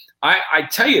needs. I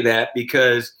tell you that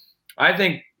because I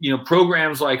think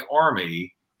programs like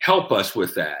Army help us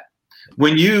with that.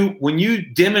 When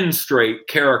you demonstrate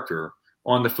character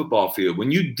on the football field,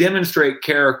 when you demonstrate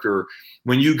character,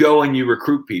 when you go and you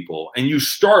recruit people, and you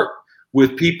start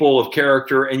with people of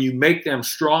character and you make them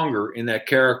stronger in that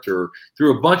character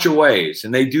through a bunch of ways.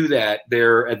 And they do that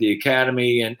there at the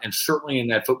academy and certainly in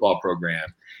that football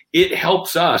program. It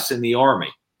helps us in the Army.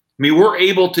 I mean, we're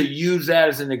able to use that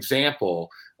as an example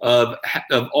of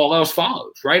all else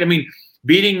follows, right? I mean,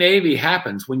 beating Navy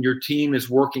happens when your team is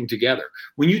working together.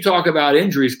 When you talk about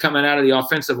injuries coming out of the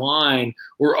offensive line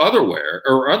or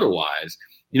otherwise,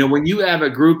 when you have a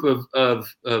group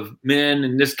of men,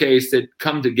 in this case, that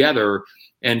come together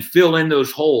and fill in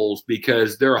those holes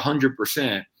because they're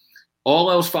 100%,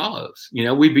 all else follows.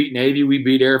 We beat Navy, we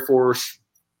beat Air Force.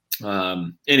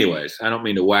 Anyways, I don't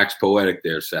mean to wax poetic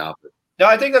there, Sal. No,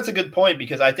 I think that's a good point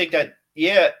because I think that,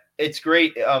 it's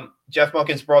great. Jeff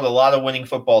Munkins brought a lot of winning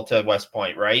football to West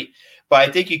Point, right? But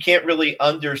I think you can't really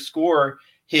underscore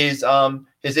his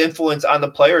influence on the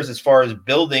players as far as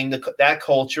building that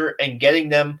culture and getting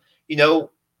them, to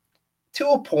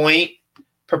a point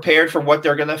prepared for what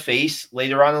they're going to face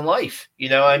later on in life.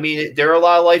 I mean, there are a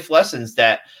lot of life lessons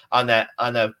that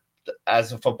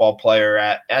as a football player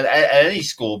at any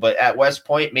school, but at West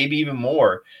Point, maybe even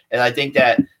more. And I think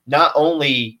that not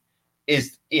only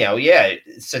is,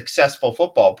 successful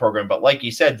football program, but like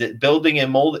you said, that building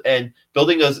and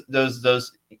building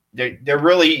those they're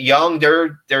really young.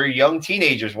 They're young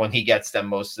teenagers when he gets them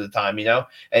most of the time,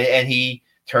 and he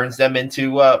turns them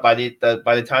into by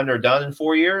the time they're done in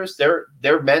 4 years,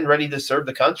 they're men ready to serve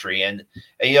the country. And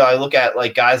I look at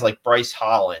like guys like Bryce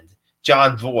Holland,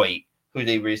 John Voight, who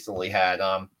they recently had,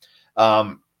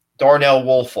 Darnell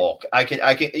Woolfolk.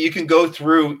 You can go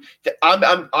through.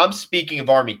 I'm speaking of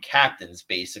Army captains,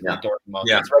 basically.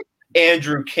 Yeah. Right?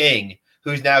 Andrew King,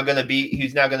 who's now going to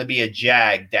be a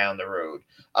JAG down the road.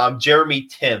 Jeremy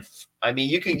Timpf. I mean,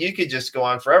 you could just go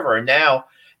on forever. And now,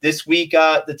 this week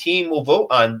the team will vote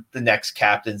on the next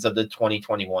captains of the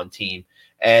 2021 team.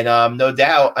 And no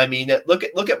doubt, I mean, look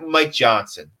at Mike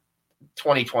Johnson,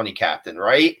 2020 captain,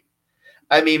 right?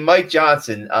 I mean, Mike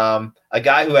Johnson, a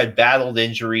guy who had battled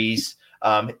injuries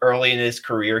early in his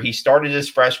career. He started his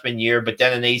freshman year, but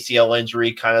then an ACL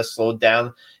injury kind of slowed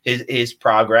down his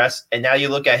progress. And now you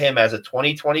look at him as a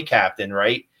 2020 captain,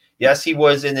 right? Yes, he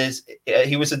was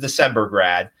he was a December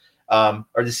grad,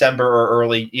 or December or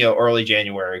early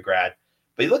January grad.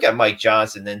 But you look at Mike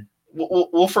Johnson, and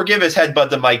we'll forgive his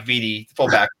headbutt to Mike Vitti,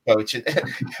 fullback coach.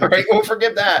 Right? We'll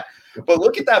forgive that. But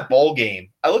look at that bowl game.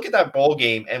 I look at that bowl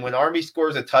game, and when Army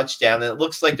scores a touchdown, and it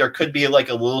looks like there could be like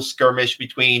a little skirmish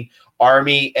between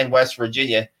Army and West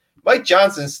Virginia, Mike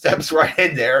Johnson steps right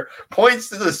in there, points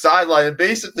to the sideline, and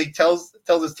basically tells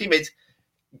his teammates,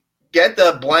 get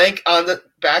the blank on the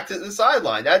back to the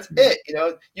sideline. That's it.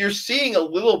 You're seeing a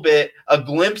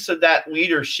glimpse of that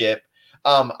leadership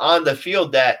on the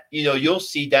field that, you'll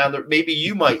see maybe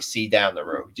you might see down the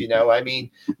road. I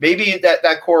mean, maybe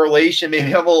that correlation,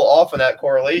 maybe I'm a little off on that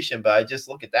correlation, but I just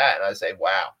look at that and I say,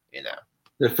 wow,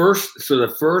 The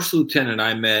first lieutenant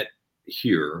I met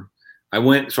here,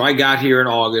 I got here in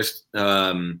August,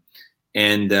 and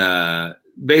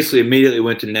basically immediately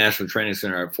went to the National Training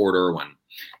Center at Fort Irwin.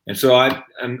 And so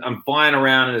I'm flying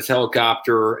around in this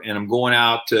helicopter, and I'm going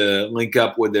out to link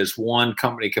up with this one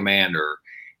company commander.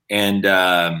 And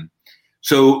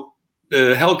so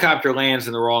the helicopter lands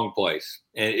in the wrong place,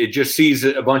 and it just sees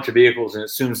a bunch of vehicles, and it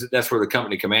assumes that's where the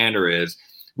company commander is.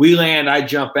 We land, I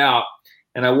jump out,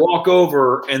 and I walk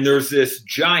over, and there's this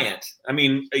giant,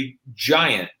 a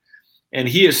giant, and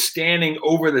he is standing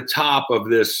over the top of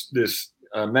this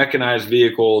mechanized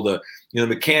vehicle. The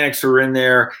mechanics are in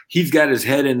there. He's got his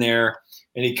head in there,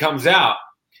 and he comes out.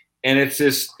 And it's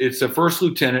a first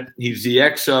lieutenant. He's the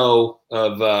XO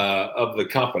of the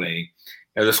company,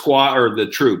 or the squad, or the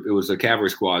troop. It was a cavalry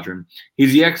squadron.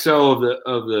 He's the XO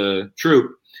of the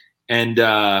troop, and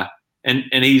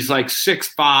he's like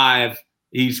 6'5".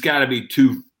 He's got to be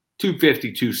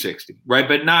 250, 260, right?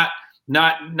 But not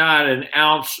an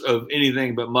ounce of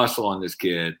anything but muscle on this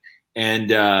kid.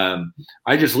 And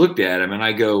I just looked at him and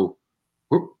I go,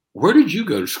 where did you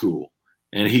go to school?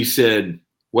 And he said,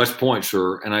 West Point,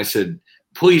 sir. And I said,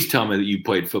 please tell me that you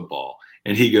played football.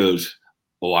 And he goes,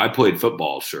 oh, I played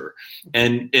football, sir.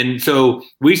 And so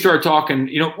we start talking,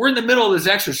 we're in the middle of this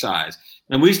exercise,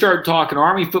 and we start talking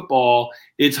Army football.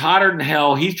 It's hotter than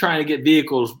hell. He's trying to get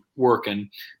vehicles working,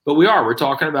 but we're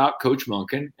talking about Coach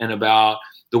Monken and about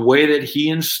the way that he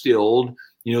instilled,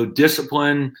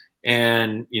 discipline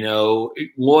and,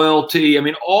 loyalty.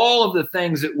 All of the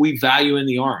things that we value in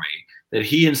the Army that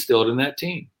he instilled in that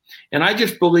team. And I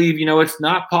just believe, it's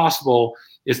not possible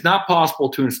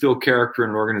to instill character in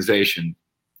an organization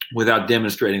without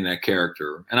demonstrating that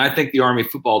character. And I think the Army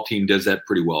football team does that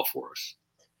pretty well for us.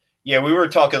 Yeah, we were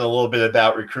talking a little bit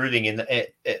about recruiting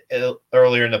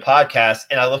earlier in the podcast,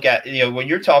 and I look at, when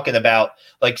you're talking about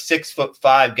like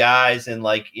 6'5" guys and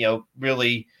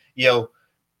really, put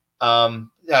on,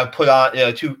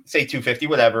 say 250,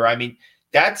 whatever.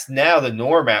 That's now the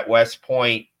norm at West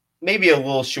Point. Maybe a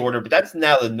little shorter, but that's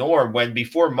now the norm. When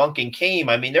before Monken came,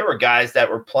 there were guys that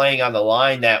were playing on the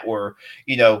line that were,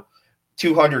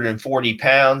 240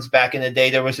 pounds back in the day.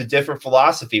 There was a different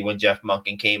philosophy when Jeff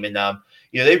Monken came, and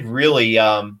they've really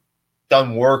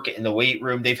done work in the weight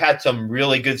room. They've had some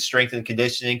really good strength and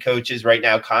conditioning coaches. Right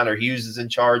now, Connor Hughes is in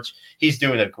charge. He's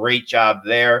doing a great job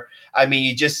there.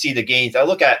 You just see the gains. I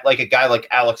look at like a guy like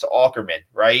Alex Aukerman,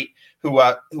 right, who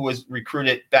was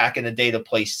recruited back in the day to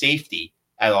play safety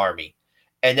at Army.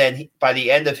 And then by the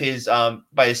end of his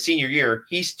senior year,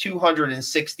 he's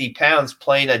 260 pounds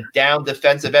playing a down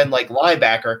defensive end like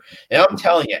linebacker. And I'm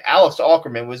telling you, Alex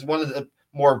Aukerman was one of the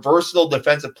more versatile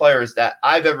defensive players that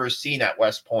I've ever seen at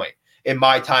West Point in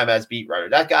my time as beat writer.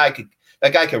 That guy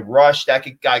could rush. Guy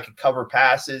could cover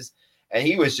passes, and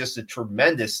he was just a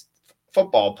tremendous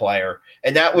football player.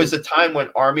 And that was a time when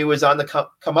Army was on the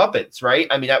comeuppance, right?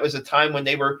 That was a time when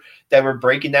they were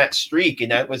breaking that streak,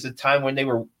 and that was a time when they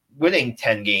were winning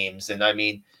 10 games. And I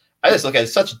just look at it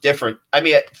as such different.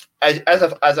 As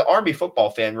an Army football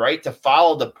fan, right, to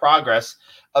follow the progress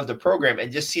of the program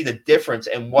and just see the difference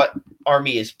in what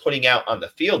Army is putting out on the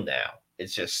field now,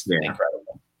 it's just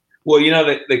incredible. Well,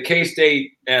 the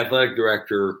K-State athletic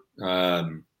director,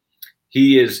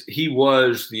 he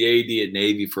was the AD at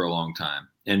Navy for a long time.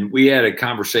 And we had a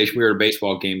conversation. We were at a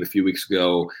baseball game a few weeks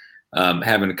ago,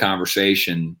 having a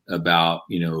conversation about,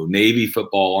 Navy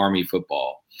football, Army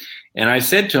football. And I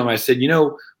said to him,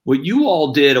 what you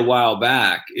all did a while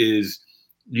back is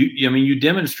you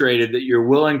demonstrated that you're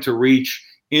willing to reach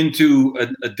into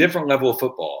a different level of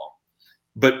football,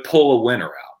 but pull a winner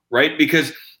out, right?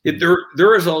 Because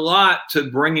there is a lot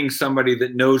to bringing somebody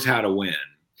that knows how to win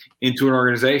into an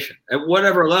organization at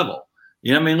whatever level.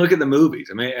 You know, I mean, look at the movies.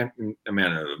 I mean, I don't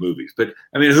know the movies, but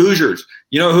I mean, Hoosiers.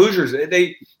 You know, Hoosiers.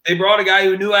 They brought a guy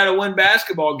who knew how to win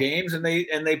basketball games, and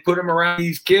they put him around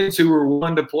these kids who were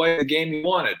willing to play the game he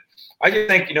wanted. I just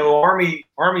think, you know, Army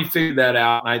figured that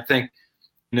out, and I think,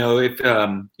 you know, if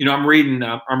you know, I'm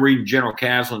reading General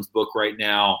Caslin's book right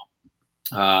now.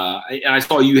 And I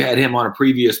saw you had him on a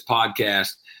previous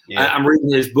podcast. Yeah. I'm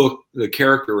reading his book, The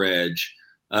Character Edge.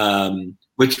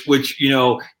 Which you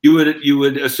know, you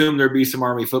would assume there'd be some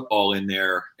Army football in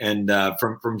there, and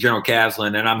from General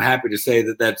Caslin, and I'm happy to say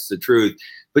that that's the truth.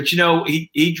 But you know,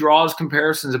 he draws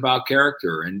comparisons about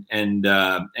character and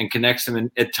connects them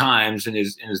at times in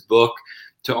his book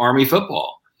to Army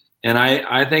football, and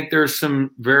I think there's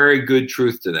some very good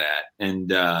truth to that.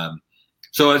 And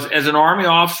so as an Army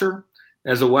officer,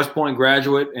 as a West Point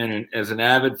graduate, and as an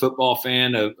avid football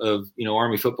fan of you know,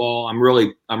 Army football, I'm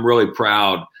really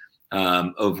proud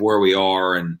of where we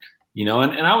are. And you know,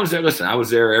 and I was there. Listen, I was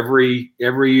there every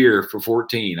year for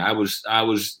 14. I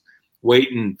was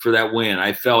waiting for that win.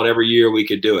 I felt every year we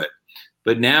could do it.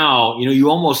 But now, you know, you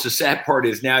almost, the sad part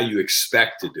is now you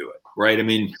expect to do it, right? I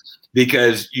mean,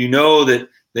 because you know that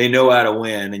they know how to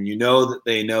win, and you know that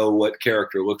they know what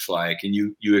character looks like, and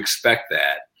you expect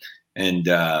that. And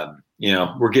you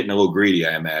know, we're getting a little greedy,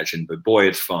 I imagine, but boy,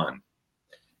 it's fun.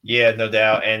 Yeah, no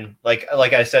doubt. And like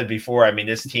I said before, I mean,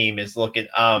 this team is looking.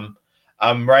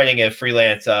 I'm writing a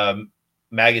freelance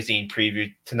magazine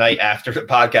preview tonight after the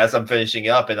podcast. I'm finishing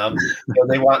up, and you know,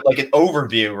 they want like an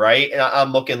overview, right? And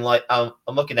I'm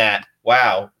looking at,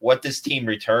 wow, what this team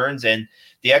returns, and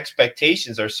the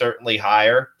expectations are certainly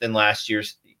higher than last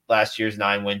year's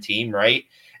 9-win team, right?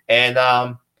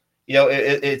 And you know,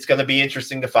 it's going to be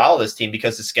interesting to follow this team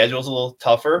because the schedule's a little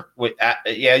tougher.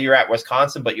 You're at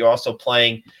Wisconsin, but you're also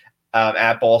playing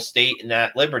at Ball State and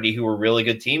at Liberty, who were really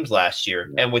good teams last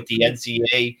year. And with the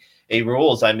NCAA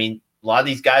rules, I mean, a lot of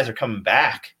these guys are coming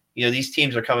back. You know, these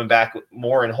teams are coming back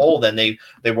more in whole than they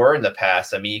were in the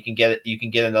past. I mean, you can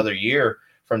get another year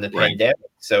from the pandemic.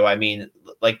 So, I mean,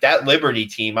 like that Liberty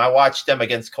team, I watched them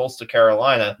against Coastal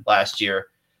Carolina last year.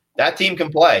 That team can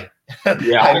play.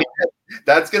 Yeah. I mean,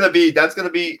 that's gonna be,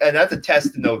 and that's a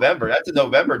test in November. That's a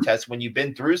November test when you've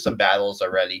been through some battles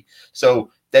already. So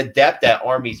the depth that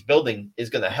Army's building is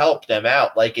going to help them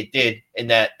out, like it did in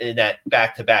that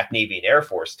back-to-back Navy and Air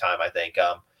Force time, I think.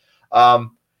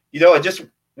 You know, and just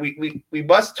we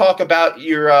must talk about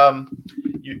your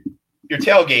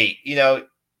tailgate. You know,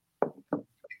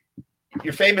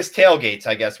 your famous tailgates,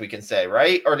 I guess we can say,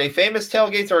 right? Are they famous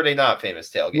tailgates or are they not famous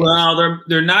tailgates? Well,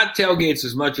 they're not tailgates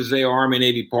as much as they are Army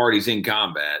Navy parties in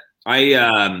combat.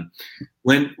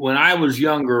 When I was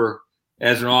younger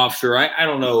as an officer, I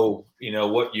don't know, you know,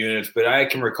 what units, but I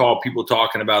can recall people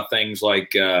talking about things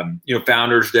like, you know,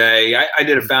 Founders Day. I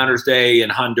did a Founders Day in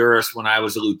Honduras when I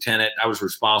was a lieutenant. I was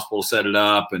responsible to set it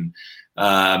up. And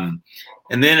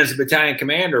then as a battalion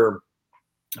commander,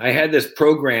 I had this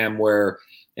program where,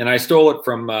 and I stole it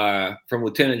from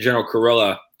Lieutenant General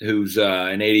Kurilla, who's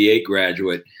an 88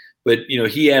 graduate. But, you know,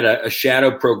 he had a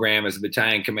shadow program as a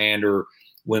battalion commander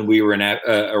when we were in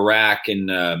Iraq in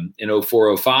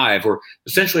 04-05, where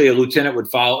essentially a lieutenant would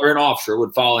follow, or an officer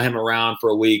would follow him around for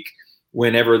a week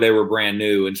whenever they were brand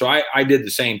new. And so I did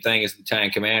the same thing as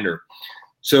battalion commander.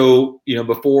 So, you know,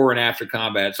 before and after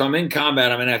combat. So I'm in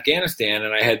combat, I'm in Afghanistan,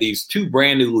 and I had these two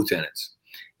brand new lieutenants.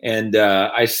 And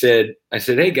I said,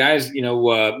 hey guys, you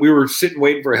know, we were sitting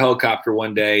waiting for a helicopter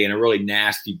one day in a really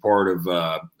nasty part of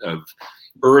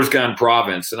Uruzgan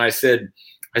province. And I said,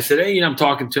 hey, you know, I'm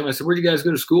talking to him. I said, where'd you guys go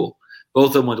to school? Both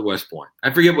of them went to West Point. I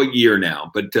forget what year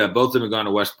now, but both of them have gone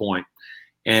to West Point.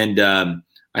 And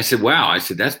I said, wow. I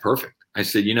said, that's perfect. I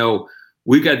said, you know,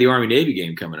 we've got the Army Navy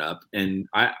game coming up, and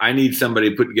I need somebody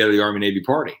to put together the Army Navy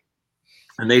party.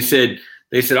 And they said,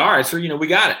 all right, so, you know, we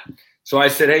got it. So I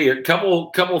said, hey, a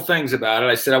couple things about it.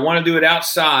 I said, I want to do it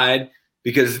outside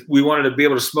because we wanted to be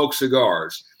able to smoke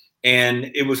cigars. And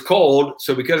it was cold,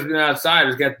 so because we're outside,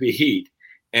 there's got to be heat.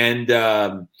 And,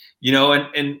 you know,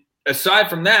 and aside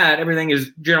from that, everything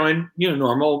is generally, you know,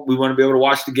 normal. We want to be able to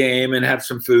watch the game and have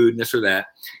some food and this or that.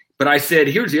 But I said,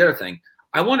 here's the other thing.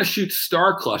 I want to shoot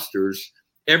star clusters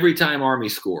every time Army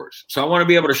scores. So I want to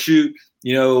be able to shoot,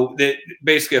 you know,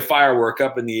 basically a firework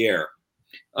up in the air.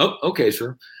 Oh, okay,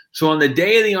 sir. So on the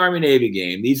day of the Army-Navy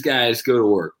game, these guys go to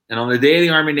work. And on the day of the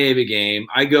Army-Navy game,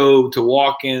 I go to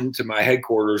walk into my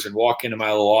headquarters and walk into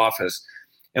my little office.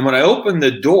 And when I open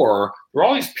the door, there are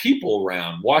all these people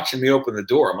around watching me open the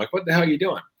door. I'm like, what the hell are you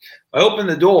doing? I open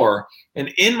the door,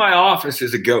 And in my office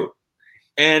is a goat.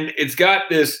 And it's got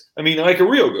this, I mean, like a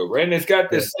real goat, right? And it's got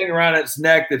this thing around its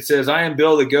neck that says, "I am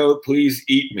Bill the goat, please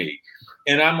eat me."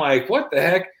 And I'm like, what the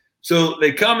heck? So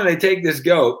they come and they take this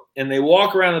goat and they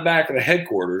walk around the back of the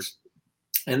headquarters,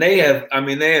 and they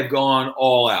have gone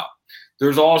all out.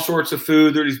 There's all sorts of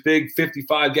food. There are these big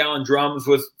 55-gallon drums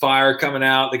with fire coming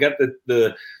out. They got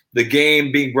the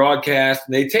game being broadcast,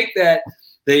 and they take that.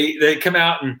 They come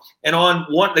out and on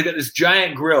one they got this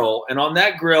giant grill, and on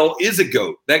that grill is a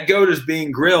goat. That goat is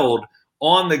being grilled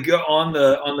on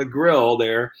the grill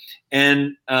there,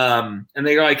 and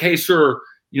they're like, "Hey, sir,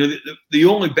 you know the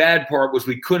only bad part was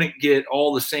we couldn't get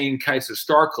all the same kinds of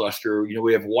star cluster. You know,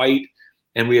 we have white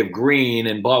and we have green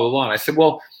and blah blah blah." And I said,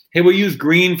 "Well, hey, we'll use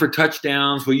green for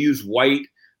touchdowns. We'll use white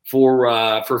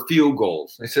for field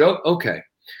goals." They said, "Oh, okay."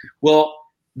 Well,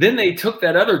 then they took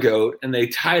that other goat and they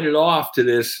tied it off to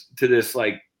this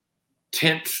like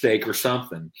tent stake or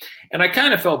something. And I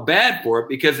kind of felt bad for it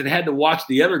because it had to watch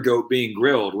the other goat being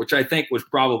grilled, which I think was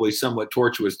probably somewhat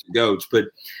tortuous to goats. But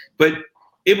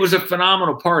it was a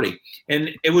phenomenal party.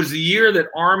 And it was the year that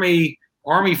Army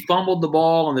fumbled the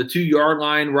ball on the 2-yard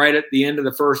line right at the end of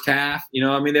the first half. You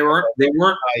know, I mean, they weren't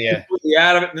completely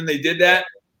out of it, and then they did that.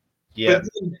 Yeah. But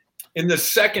in the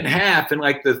second half, in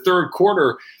like the third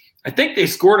quarter, I think they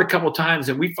scored a couple times,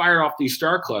 and we fired off these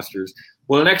star clusters.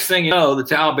 Well, the next thing you know, the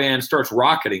Taliban starts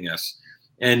rocketing us.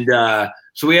 And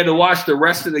so we had to watch the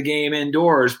rest of the game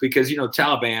indoors because, you know,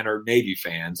 Taliban are Navy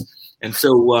fans. And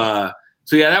so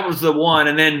yeah, that was the one.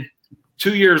 And then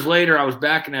 2 years later, I was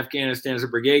back in Afghanistan as a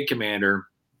brigade commander.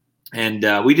 And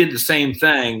we did the same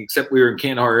thing, except we were in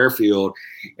Kandahar Airfield.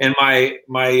 And my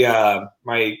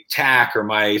TAC, or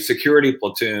my security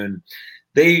platoon,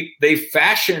 they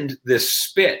fashioned this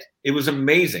spit. It was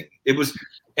amazing. It was,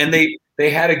 and they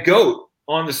had a goat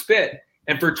on the spit,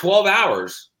 and for 12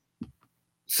 hours,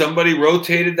 somebody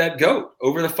rotated that goat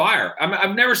over the fire.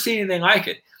 I've never seen anything like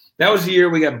it. That was the year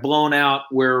we got blown out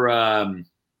where, I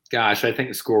think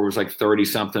the score was like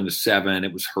 30-something to 7.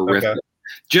 It was horrific. Okay.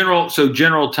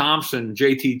 General Thompson,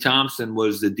 JT Thompson,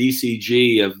 was the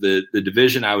DCG of the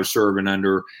division I was serving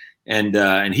under.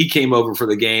 And he came over for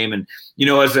the game, and you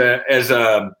know, as a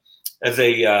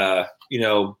you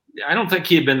know, I don't think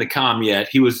he had been the comm yet.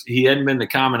 He hadn't been the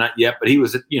commandant yet, but he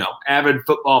was avid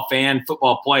football fan,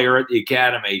 football player at the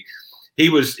academy. He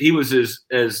was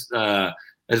as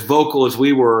vocal as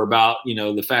we were about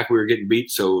the fact we were getting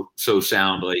beat so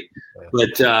soundly.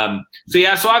 But so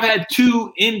I've had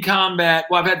 3 in combat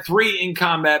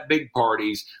big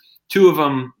parties, 2 of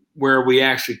them where we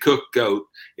actually cook goat.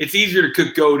 It's easier to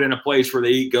cook goat in a place where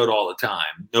they eat goat all the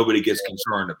time. Nobody gets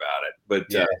concerned about it. But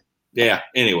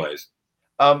anyways.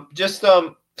 So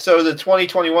the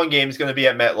 2021 game is going to be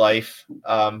at MetLife.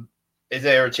 Is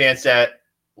there a chance that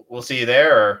we'll see you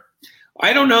there? Or?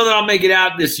 I don't know that I'll make it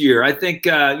out this year. I think,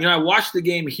 I watched the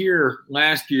game here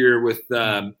last year with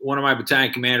one of my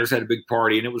battalion commanders had a big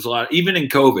party, and it was a lot, even in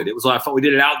COVID, it was a lot of fun. We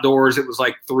did it outdoors. It was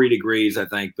like 3 degrees, I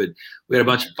think, but we had a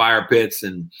bunch of fire pits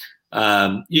and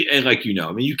like,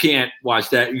 I mean, you can't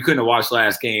watch that. You couldn't have watched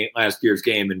last year's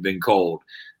game and been cold.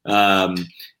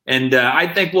 And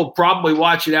I think we'll probably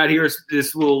watch it out here.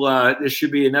 This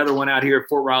should be another one out here at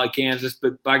Fort Riley, Kansas.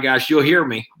 But by gosh, you'll hear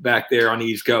me back there on the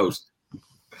East Coast.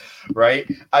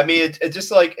 Right. I mean, it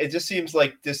just seems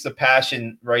like just the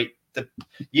passion, right?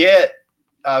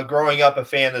 Growing up a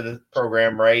fan of the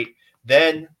program, right?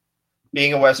 Then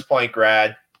being a West Point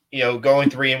grad, going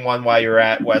 3-1 while you're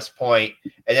at West Point,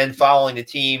 and then following the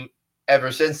team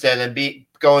ever since then, and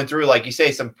going through, like you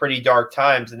say, some pretty dark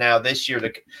times. And now this year,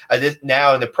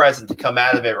 now in the present, to come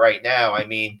out of it right now, I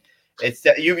mean, it's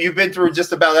you've been through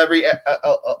just about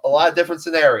a lot of different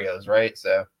scenarios, right?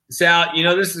 So. Sal,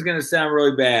 this is going to sound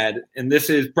really bad, and this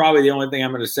is probably the only thing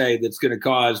I'm going to say that's going to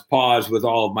cause pause with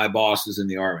all of my bosses in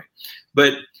the Army.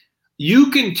 But you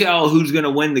can tell who's going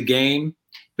to win the game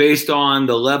based on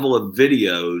the level of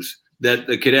videos that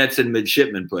the cadets and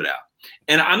midshipmen put out.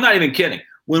 And I'm not even kidding.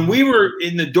 When we were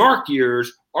in the dark years,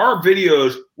 our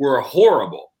videos were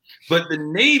horrible. But the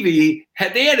Navy,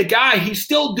 they had a guy, he's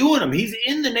still doing them. He's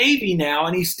in the Navy now,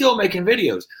 and he's still making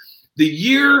videos. The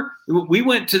year we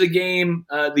went to the game,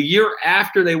 the year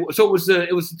after it was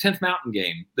the 10th Mountain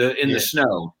game in the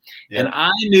snow, and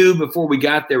I knew before we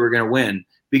got there we were going to win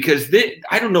because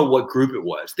I don't know what group it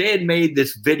was. They had made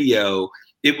this video.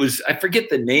 It was, I forget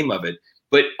the name of it,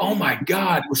 but oh my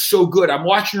God, it was so good. I'm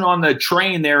watching it on the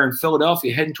train there in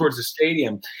Philadelphia, heading towards the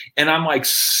stadium, and I'm like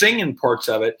singing parts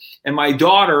of it. And my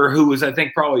daughter, who was I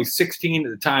think probably 16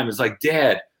 at the time, is like,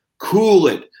 "Dad, cool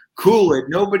it.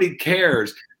 Nobody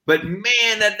cares." But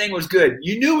man, that thing was good.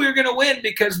 You knew we were going to win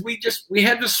because we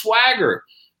had the swagger.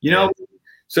 You know,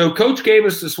 so Coach gave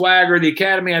us the swagger. The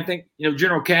academy, I think,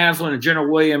 General Caslin and General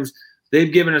Williams,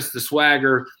 they've given us the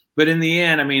swagger. But in the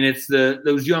end, I mean, it's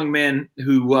those young men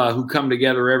who come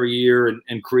together every year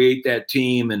and create that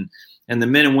team, and the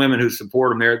men and women who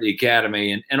support them there at the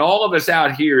academy, and all of us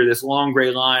out here, this long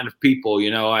gray line of people.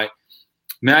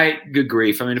 Good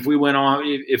grief. I mean, if we went on,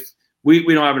 if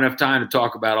we don't have enough time to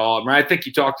talk about all of them. I think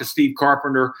you talked to Steve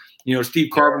Carpenter. Steve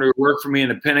Carpenter who worked for me in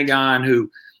the Pentagon.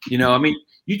 Who, I mean,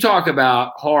 you talk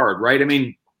about hard, right? I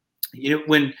mean,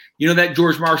 when that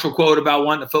George Marshall quote about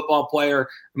wanting a football player,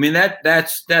 I mean,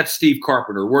 that's Steve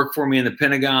Carpenter, worked for me in the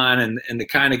Pentagon, and the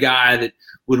kind of guy that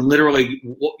would literally,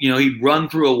 he'd run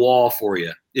through a wall for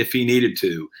you if he needed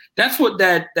to. That's what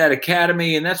that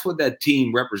academy and that's what that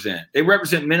team represent. They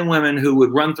represent men and women who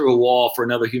would run through a wall for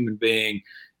another human being,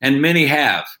 and many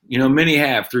have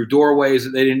through doorways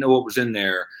that they didn't know what was in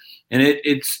there, and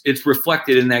it's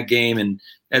reflected in that game. And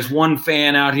as one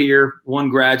fan out here, one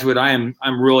graduate, I'm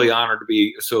really honored to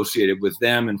be associated with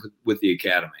them and with the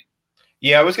academy.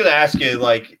 Yeah, I was going to ask you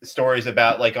like stories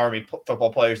about like Army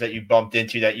football players that you bumped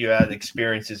into that you had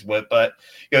experiences with, but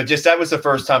just that was the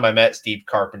first time I met Steve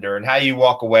Carpenter, and how you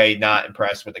walk away not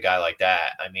impressed with a guy like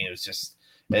that. I mean, it was just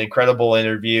an incredible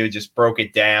interview. Just broke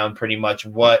it down pretty much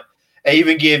what, I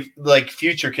even give like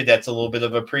future cadets a little bit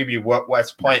of a preview what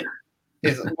West Point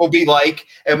will be like,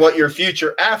 and what your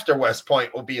future after West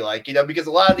Point will be like, because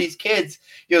a lot of these kids,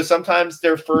 sometimes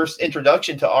their first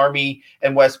introduction to Army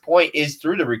and West Point is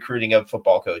through the recruiting of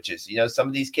football coaches. Some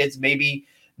of these kids maybe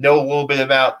know a little bit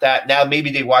about that. Now,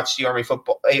 maybe they watch the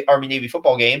Army Navy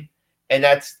football game, and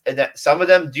that some of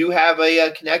them do have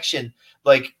a connection,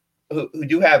 like who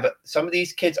do have, some of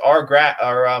these kids are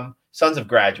sons of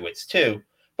graduates too,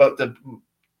 but the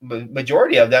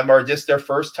majority of them are just their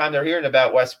first time they're hearing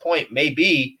about West Point, may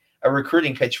be a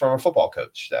recruiting pitch from a football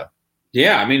coach. So,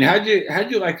 yeah, I mean, how'd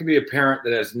you like to be a parent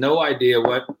that has no idea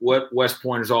what West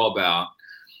Point is all about?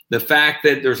 The fact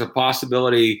that there's a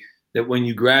possibility that when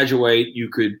you graduate, you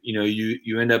could,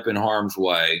 you end up in harm's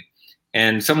way,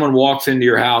 and someone walks into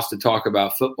your house to talk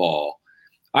about football.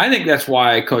 I think that's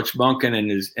why Coach Monken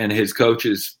and his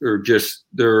coaches are just,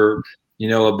 they're,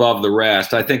 above the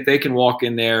rest. I think they can walk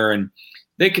in there and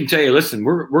they can tell you, listen,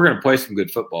 we're going to play some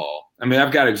good football. I mean,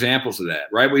 I've got examples of that,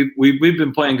 right? We've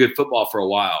been playing good football for a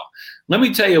while. Let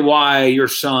me tell you why your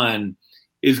son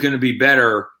is going to be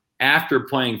better after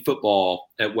playing football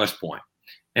at West Point.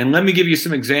 And let me give you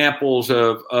some examples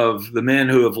of the men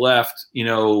who have left,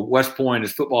 West Point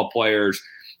as football players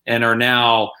and are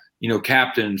now,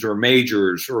 captains or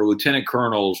majors or lieutenant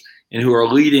colonels, and who are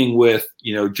leading with,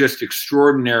 just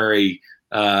extraordinary,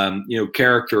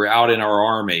 character out in our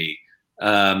Army.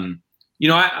 I'd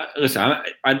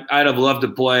have loved to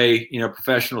play,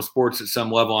 professional sports at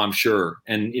some level, I'm sure.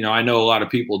 And, I know a lot of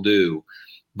people do,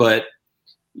 but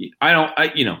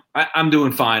I'm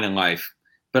doing fine in life,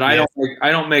 but I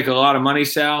don't make a lot of money,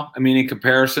 Sal. I mean, in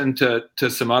comparison to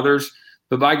some others,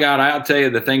 but by God, I'll tell you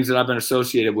the things that I've been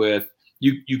associated with,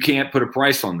 you can't put a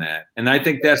price on that. And I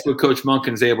think that's what Coach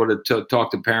Monken's able to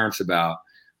talk to parents about.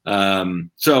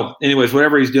 So anyways,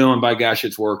 whatever he's doing, by gosh,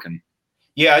 it's working.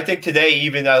 Yeah, I think today,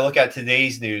 even I look at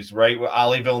today's news, right, with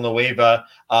Ali Villanueva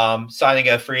signing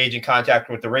a free agent contract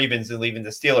with the Ravens and leaving the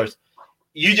Steelers.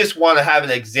 You just want to have an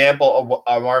example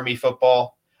of Army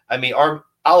football. I mean,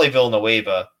 Ali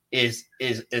Villanueva is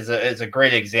a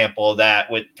great example of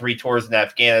that, with 3 tours in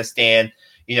Afghanistan,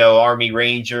 Army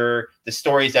Ranger, the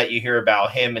stories that you hear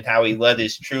about him and how he led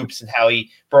his troops and how he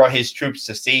brought his troops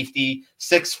to safety.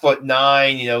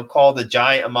 6'9", called the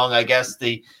giant among, I guess,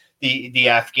 the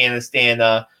Afghanistan,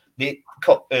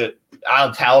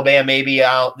 Taliban, maybe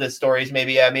the stories,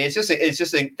 maybe. I mean,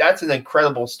 that's an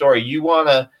incredible story. You want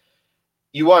to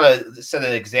set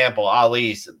an example.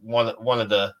 Ali's one of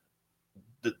the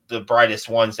brightest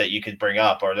ones that you could bring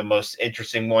up, or the most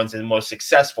interesting ones and the most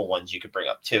successful ones you could bring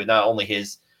up too. Not only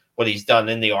what he's done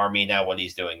in the Army, now what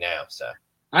he's doing now. So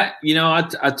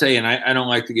I'll tell you, and I don't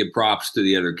like to give props to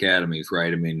the other academies,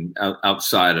 right? I mean,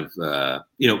 outside of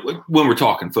when we're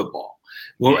talking football,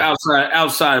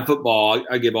 outside of football,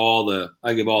 I give all the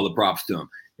props to them.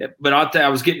 But I'll tell you,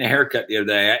 I was getting a haircut the other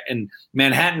day in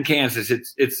Manhattan, Kansas.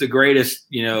 It's the greatest,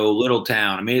 little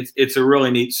town. I mean, it's a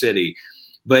really neat city.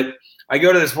 But I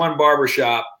go to this one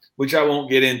barbershop, which I won't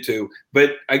get into,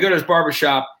 but I go to this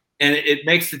barbershop and it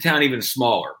makes the town even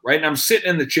smaller, right? And I'm sitting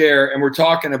in the chair and we're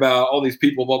talking about all these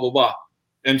people, blah, blah, blah.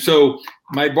 And so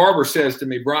my barber says to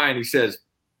me, Brian,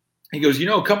 he goes,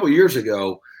 a couple of years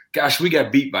ago, gosh, we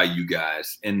got beat by you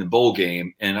guys in the bowl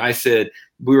game. And I said,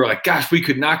 we were like, gosh, we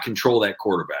could not control that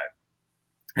quarterback.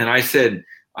 And I said,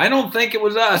 I don't think it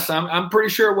was us. I'm pretty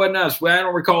sure it wasn't us. I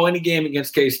don't recall any game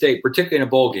against K-State, particularly in a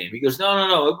bowl game. He goes,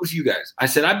 no, it was you guys. I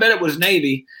said, I bet it was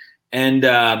Navy. And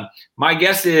my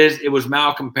guess is it was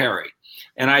Malcolm Perry.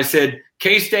 And I said,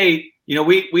 K-State,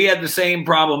 we had the same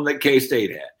problem that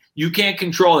K-State had. You can't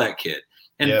control that kid.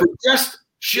 And for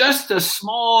just a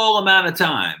small amount of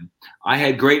time, I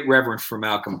had great reverence for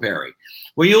Malcolm Perry.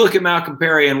 When you look at Malcolm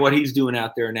Perry and what he's doing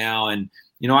out there now, and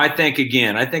I think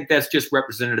that's just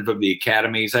representative of the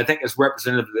academies. I think it's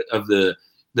representative of the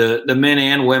men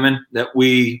and women that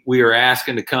we are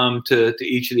asking to come to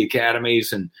each of the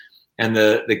academies, and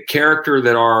the character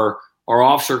that our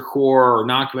officer corps, our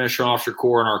non-commissioned officer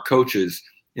corps, and our coaches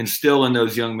instill in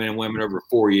those young men and women over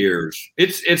 4 years.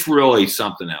 It's really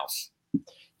something else.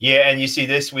 Yeah, and you see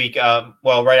this week,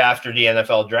 right after the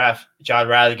NFL draft, John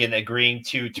Radigan agreeing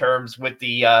to terms with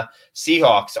the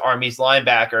Seahawks, Army's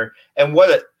linebacker. And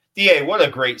what a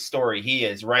great story he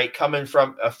is, right? Coming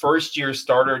from a first-year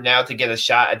starter now to get a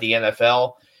shot at the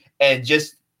NFL. And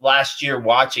last year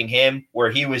watching him where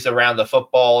he was around the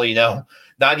football,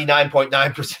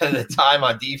 99.9% of the time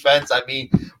on defense. I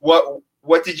mean,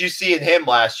 what did you see in him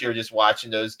last year just watching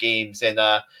those games? And,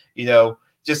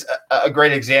 just a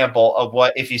great example of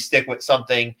what, if you stick with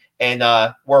something and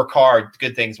work hard,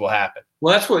 good things will happen.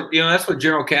 Well, that's what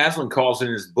General Caslen calls in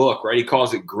his book, right? He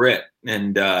calls it grit.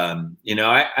 And, I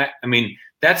mean,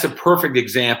 that's a perfect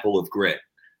example of grit.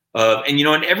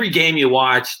 In every game you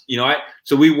watch,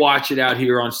 so we watch it out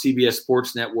here on CBS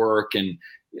Sports Network, and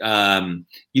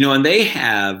and they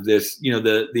have this,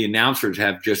 the announcers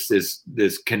have just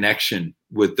this connection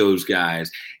with those guys,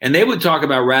 and they would talk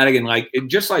about Radigan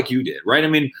just like you did, right? I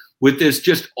mean, with this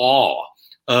just awe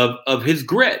of his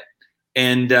grit,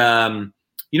 and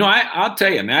I'll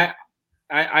tell you, man,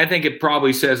 I think it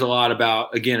probably says a lot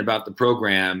about the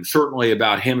program, certainly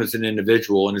about him as an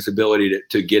individual and his ability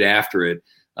to get after it,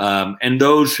 and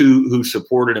those who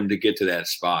supported him to get to that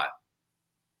spot.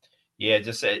 Yeah,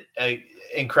 just a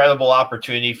incredible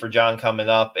opportunity for John coming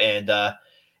up, and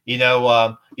you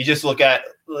just look at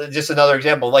just another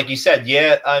example, like you said.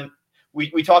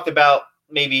 We talked about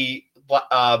maybe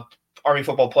Army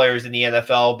football players in the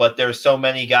NFL, but there's so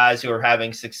many guys who are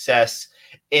having success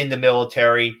in the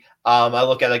military. I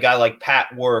look at a guy like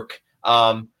Pat Work.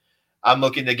 I'm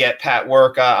looking to get Pat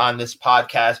Work on this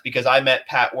podcast because I met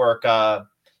Pat Work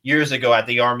years ago at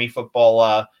the Army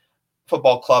football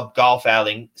club golf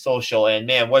outing social, and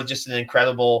man, what just an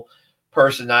incredible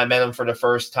person. I met him for the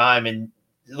first time, and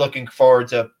looking forward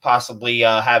to possibly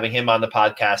having him on the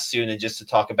podcast soon, and just to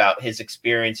talk about his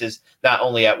experiences, not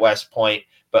only at West Point,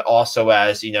 but also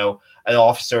as, an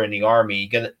officer in the Army.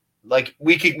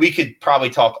 We could probably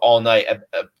talk all night of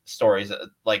stories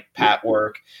like Pat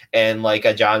Work and like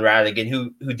a John Radigan, who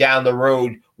down the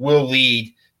road will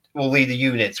lead the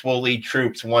units, will lead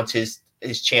troops once his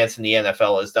chance in the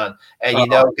NFL is done. And,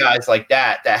 guys like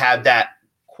that have that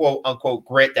quote unquote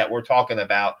grit that we're talking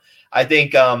about. I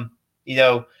think,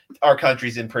 our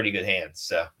country's in pretty good hands.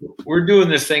 So we're doing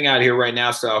this thing out here right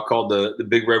now, Sal, called the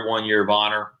Big Red 1 Year of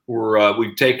Honor.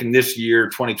 We've taken this year,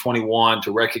 2021,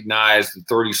 to recognize the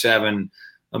 37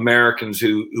 Americans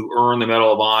who earned the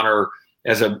Medal of Honor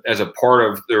as a part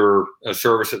of their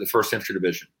service at the 1st Infantry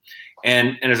Division.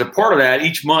 And as a part of that,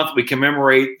 each month we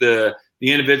commemorate the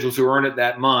individuals who earned it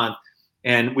that month.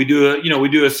 And we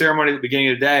do a ceremony at the beginning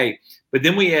of the day, but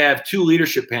then we have 2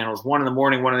 leadership panels, one in the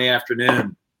morning, one in the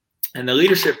afternoon. And the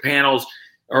leadership panels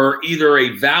are either a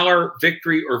Valor,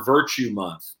 Victory, or Virtue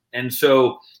month. And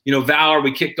so, Valor,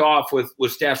 we kicked off with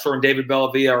Staff Sergeant David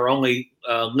Bellavia, our only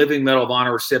living Medal of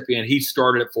Honor recipient. He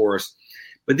started it for us.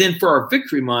 But then for our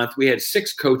Victory month, we had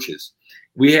 6 coaches.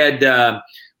 We had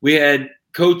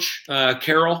Coach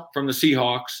Carroll from the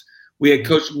Seahawks. We had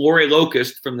Coach Lori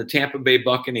Locust from the Tampa Bay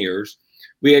Buccaneers.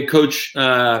 We had Coach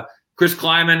Chris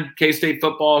Kleiman, K-State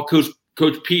football.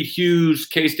 Coach Pete Hughes,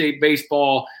 K-State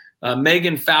baseball.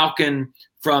 Megan Falcon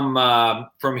from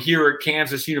here at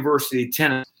Kansas University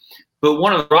tennis. But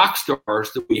one of the rock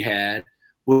stars that we had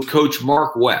was Coach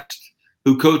Mark West,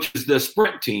 who coaches the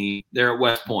sprint team there at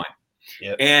West Point.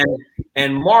 Yep.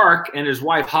 And Mark and his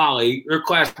wife Holly, they're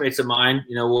classmates of mine.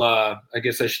 I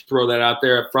guess I should throw that out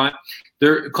there up front.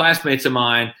 They're classmates of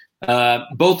mine.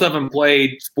 Both of them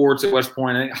played sports at West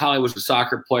Point. I think Holly was a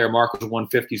soccer player. Mark was a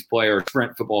 150s player, a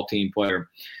sprint football team player.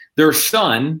 Their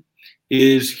son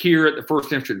is here at the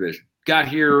 1st Infantry Division. Got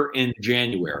here in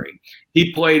January.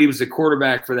 He was the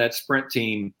quarterback for that sprint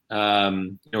team,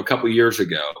 a couple of years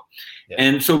ago. Yeah.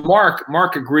 And so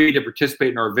Mark agreed to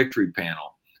participate in our Victory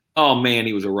panel. Oh man,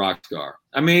 he was a rock star.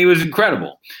 I mean, he was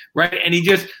incredible, right? And you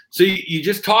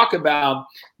just talk about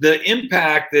the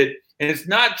impact that, And it's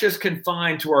not just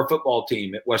confined to our football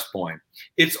team at West Point.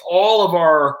 It's all of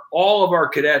our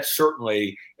cadets,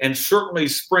 certainly, and certainly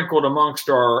sprinkled amongst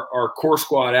our core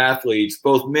squad athletes,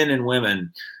 both men and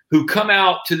women, who come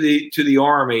out to the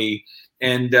Army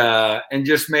and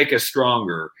just make us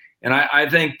stronger. And I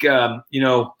think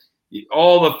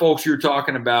all the folks you're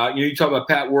talking about, you talk about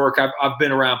Pat Work. I've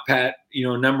been around Pat,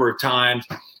 a number of times.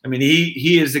 I mean,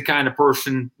 he is the kind of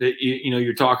person that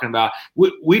you're talking about.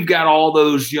 We've got all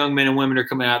those young men and women that are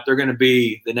coming out. They're going to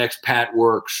be the next Pat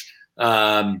Works.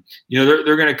 They're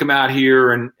going to come out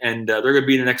here and they're going to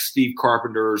be the next Steve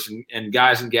Carpenters and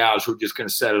guys and gals who are just going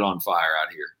to set it on fire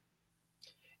out here.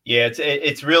 Yeah,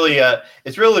 it's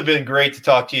really been great to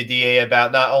talk to you, DA,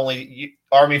 about not only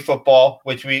Army football,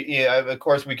 which of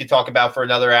course we could talk about for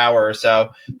another hour or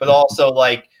so, but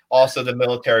also the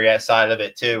military side of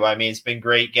it too. I mean, it's been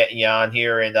great getting you on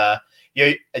here, and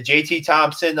JT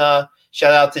Thompson.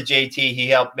 Shout out to JT. He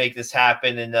helped make this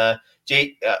happen, and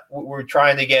we're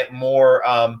trying to get more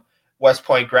West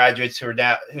Point graduates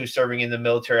who's serving in the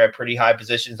military at pretty high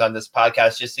positions on this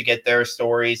podcast, just to get their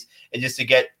stories and just to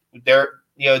get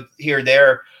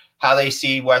hear how they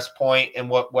see West Point and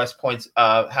what West Point's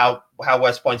how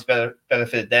West Point's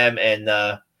benefited them and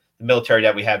the military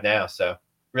that we have now. So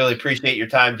really appreciate your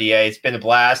time, DA. It's been a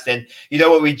blast. And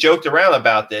we joked around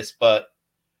about this, but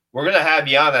we're going to have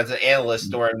you on as an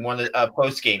analyst during one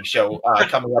post-game show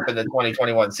coming up in the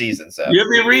 2021 season. So you'll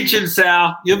be reaching,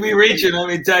 Sal. You'll be reaching, let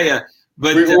me tell you.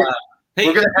 But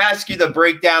we're going to ask you to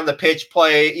break down the pitch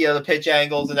play, the pitch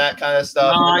angles and that kind of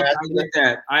stuff. No, I get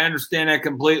that. I understand that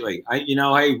completely.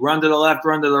 Hey, run to the left,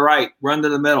 run to the right, run to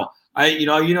the middle.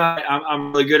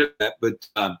 I'm really good at that.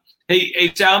 But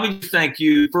hey, Sal, let me just thank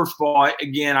you. First of all,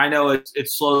 again, I know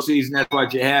it's slow season. That's why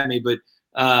you had me. But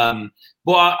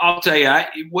I'll tell you,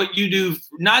 what you do,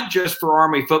 not just for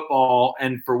Army football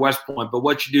and for West Point, but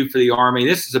what you do for the Army,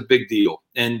 this is a big deal.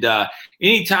 And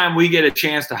anytime we get a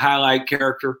chance to highlight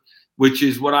character, which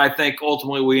is what I think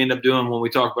ultimately we end up doing when we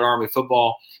talk about Army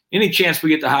football, any chance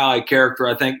we get to highlight character,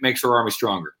 I think makes our Army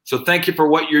stronger. So thank you for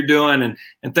what you're doing.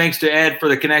 And thanks to Ed for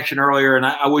the connection earlier. And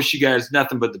I wish you guys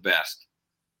nothing but the best.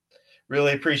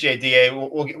 Really appreciate it, DA.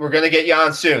 We're going to get you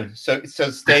on soon. So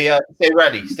stay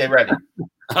ready. Stay ready.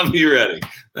 I'll be ready.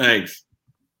 Thanks.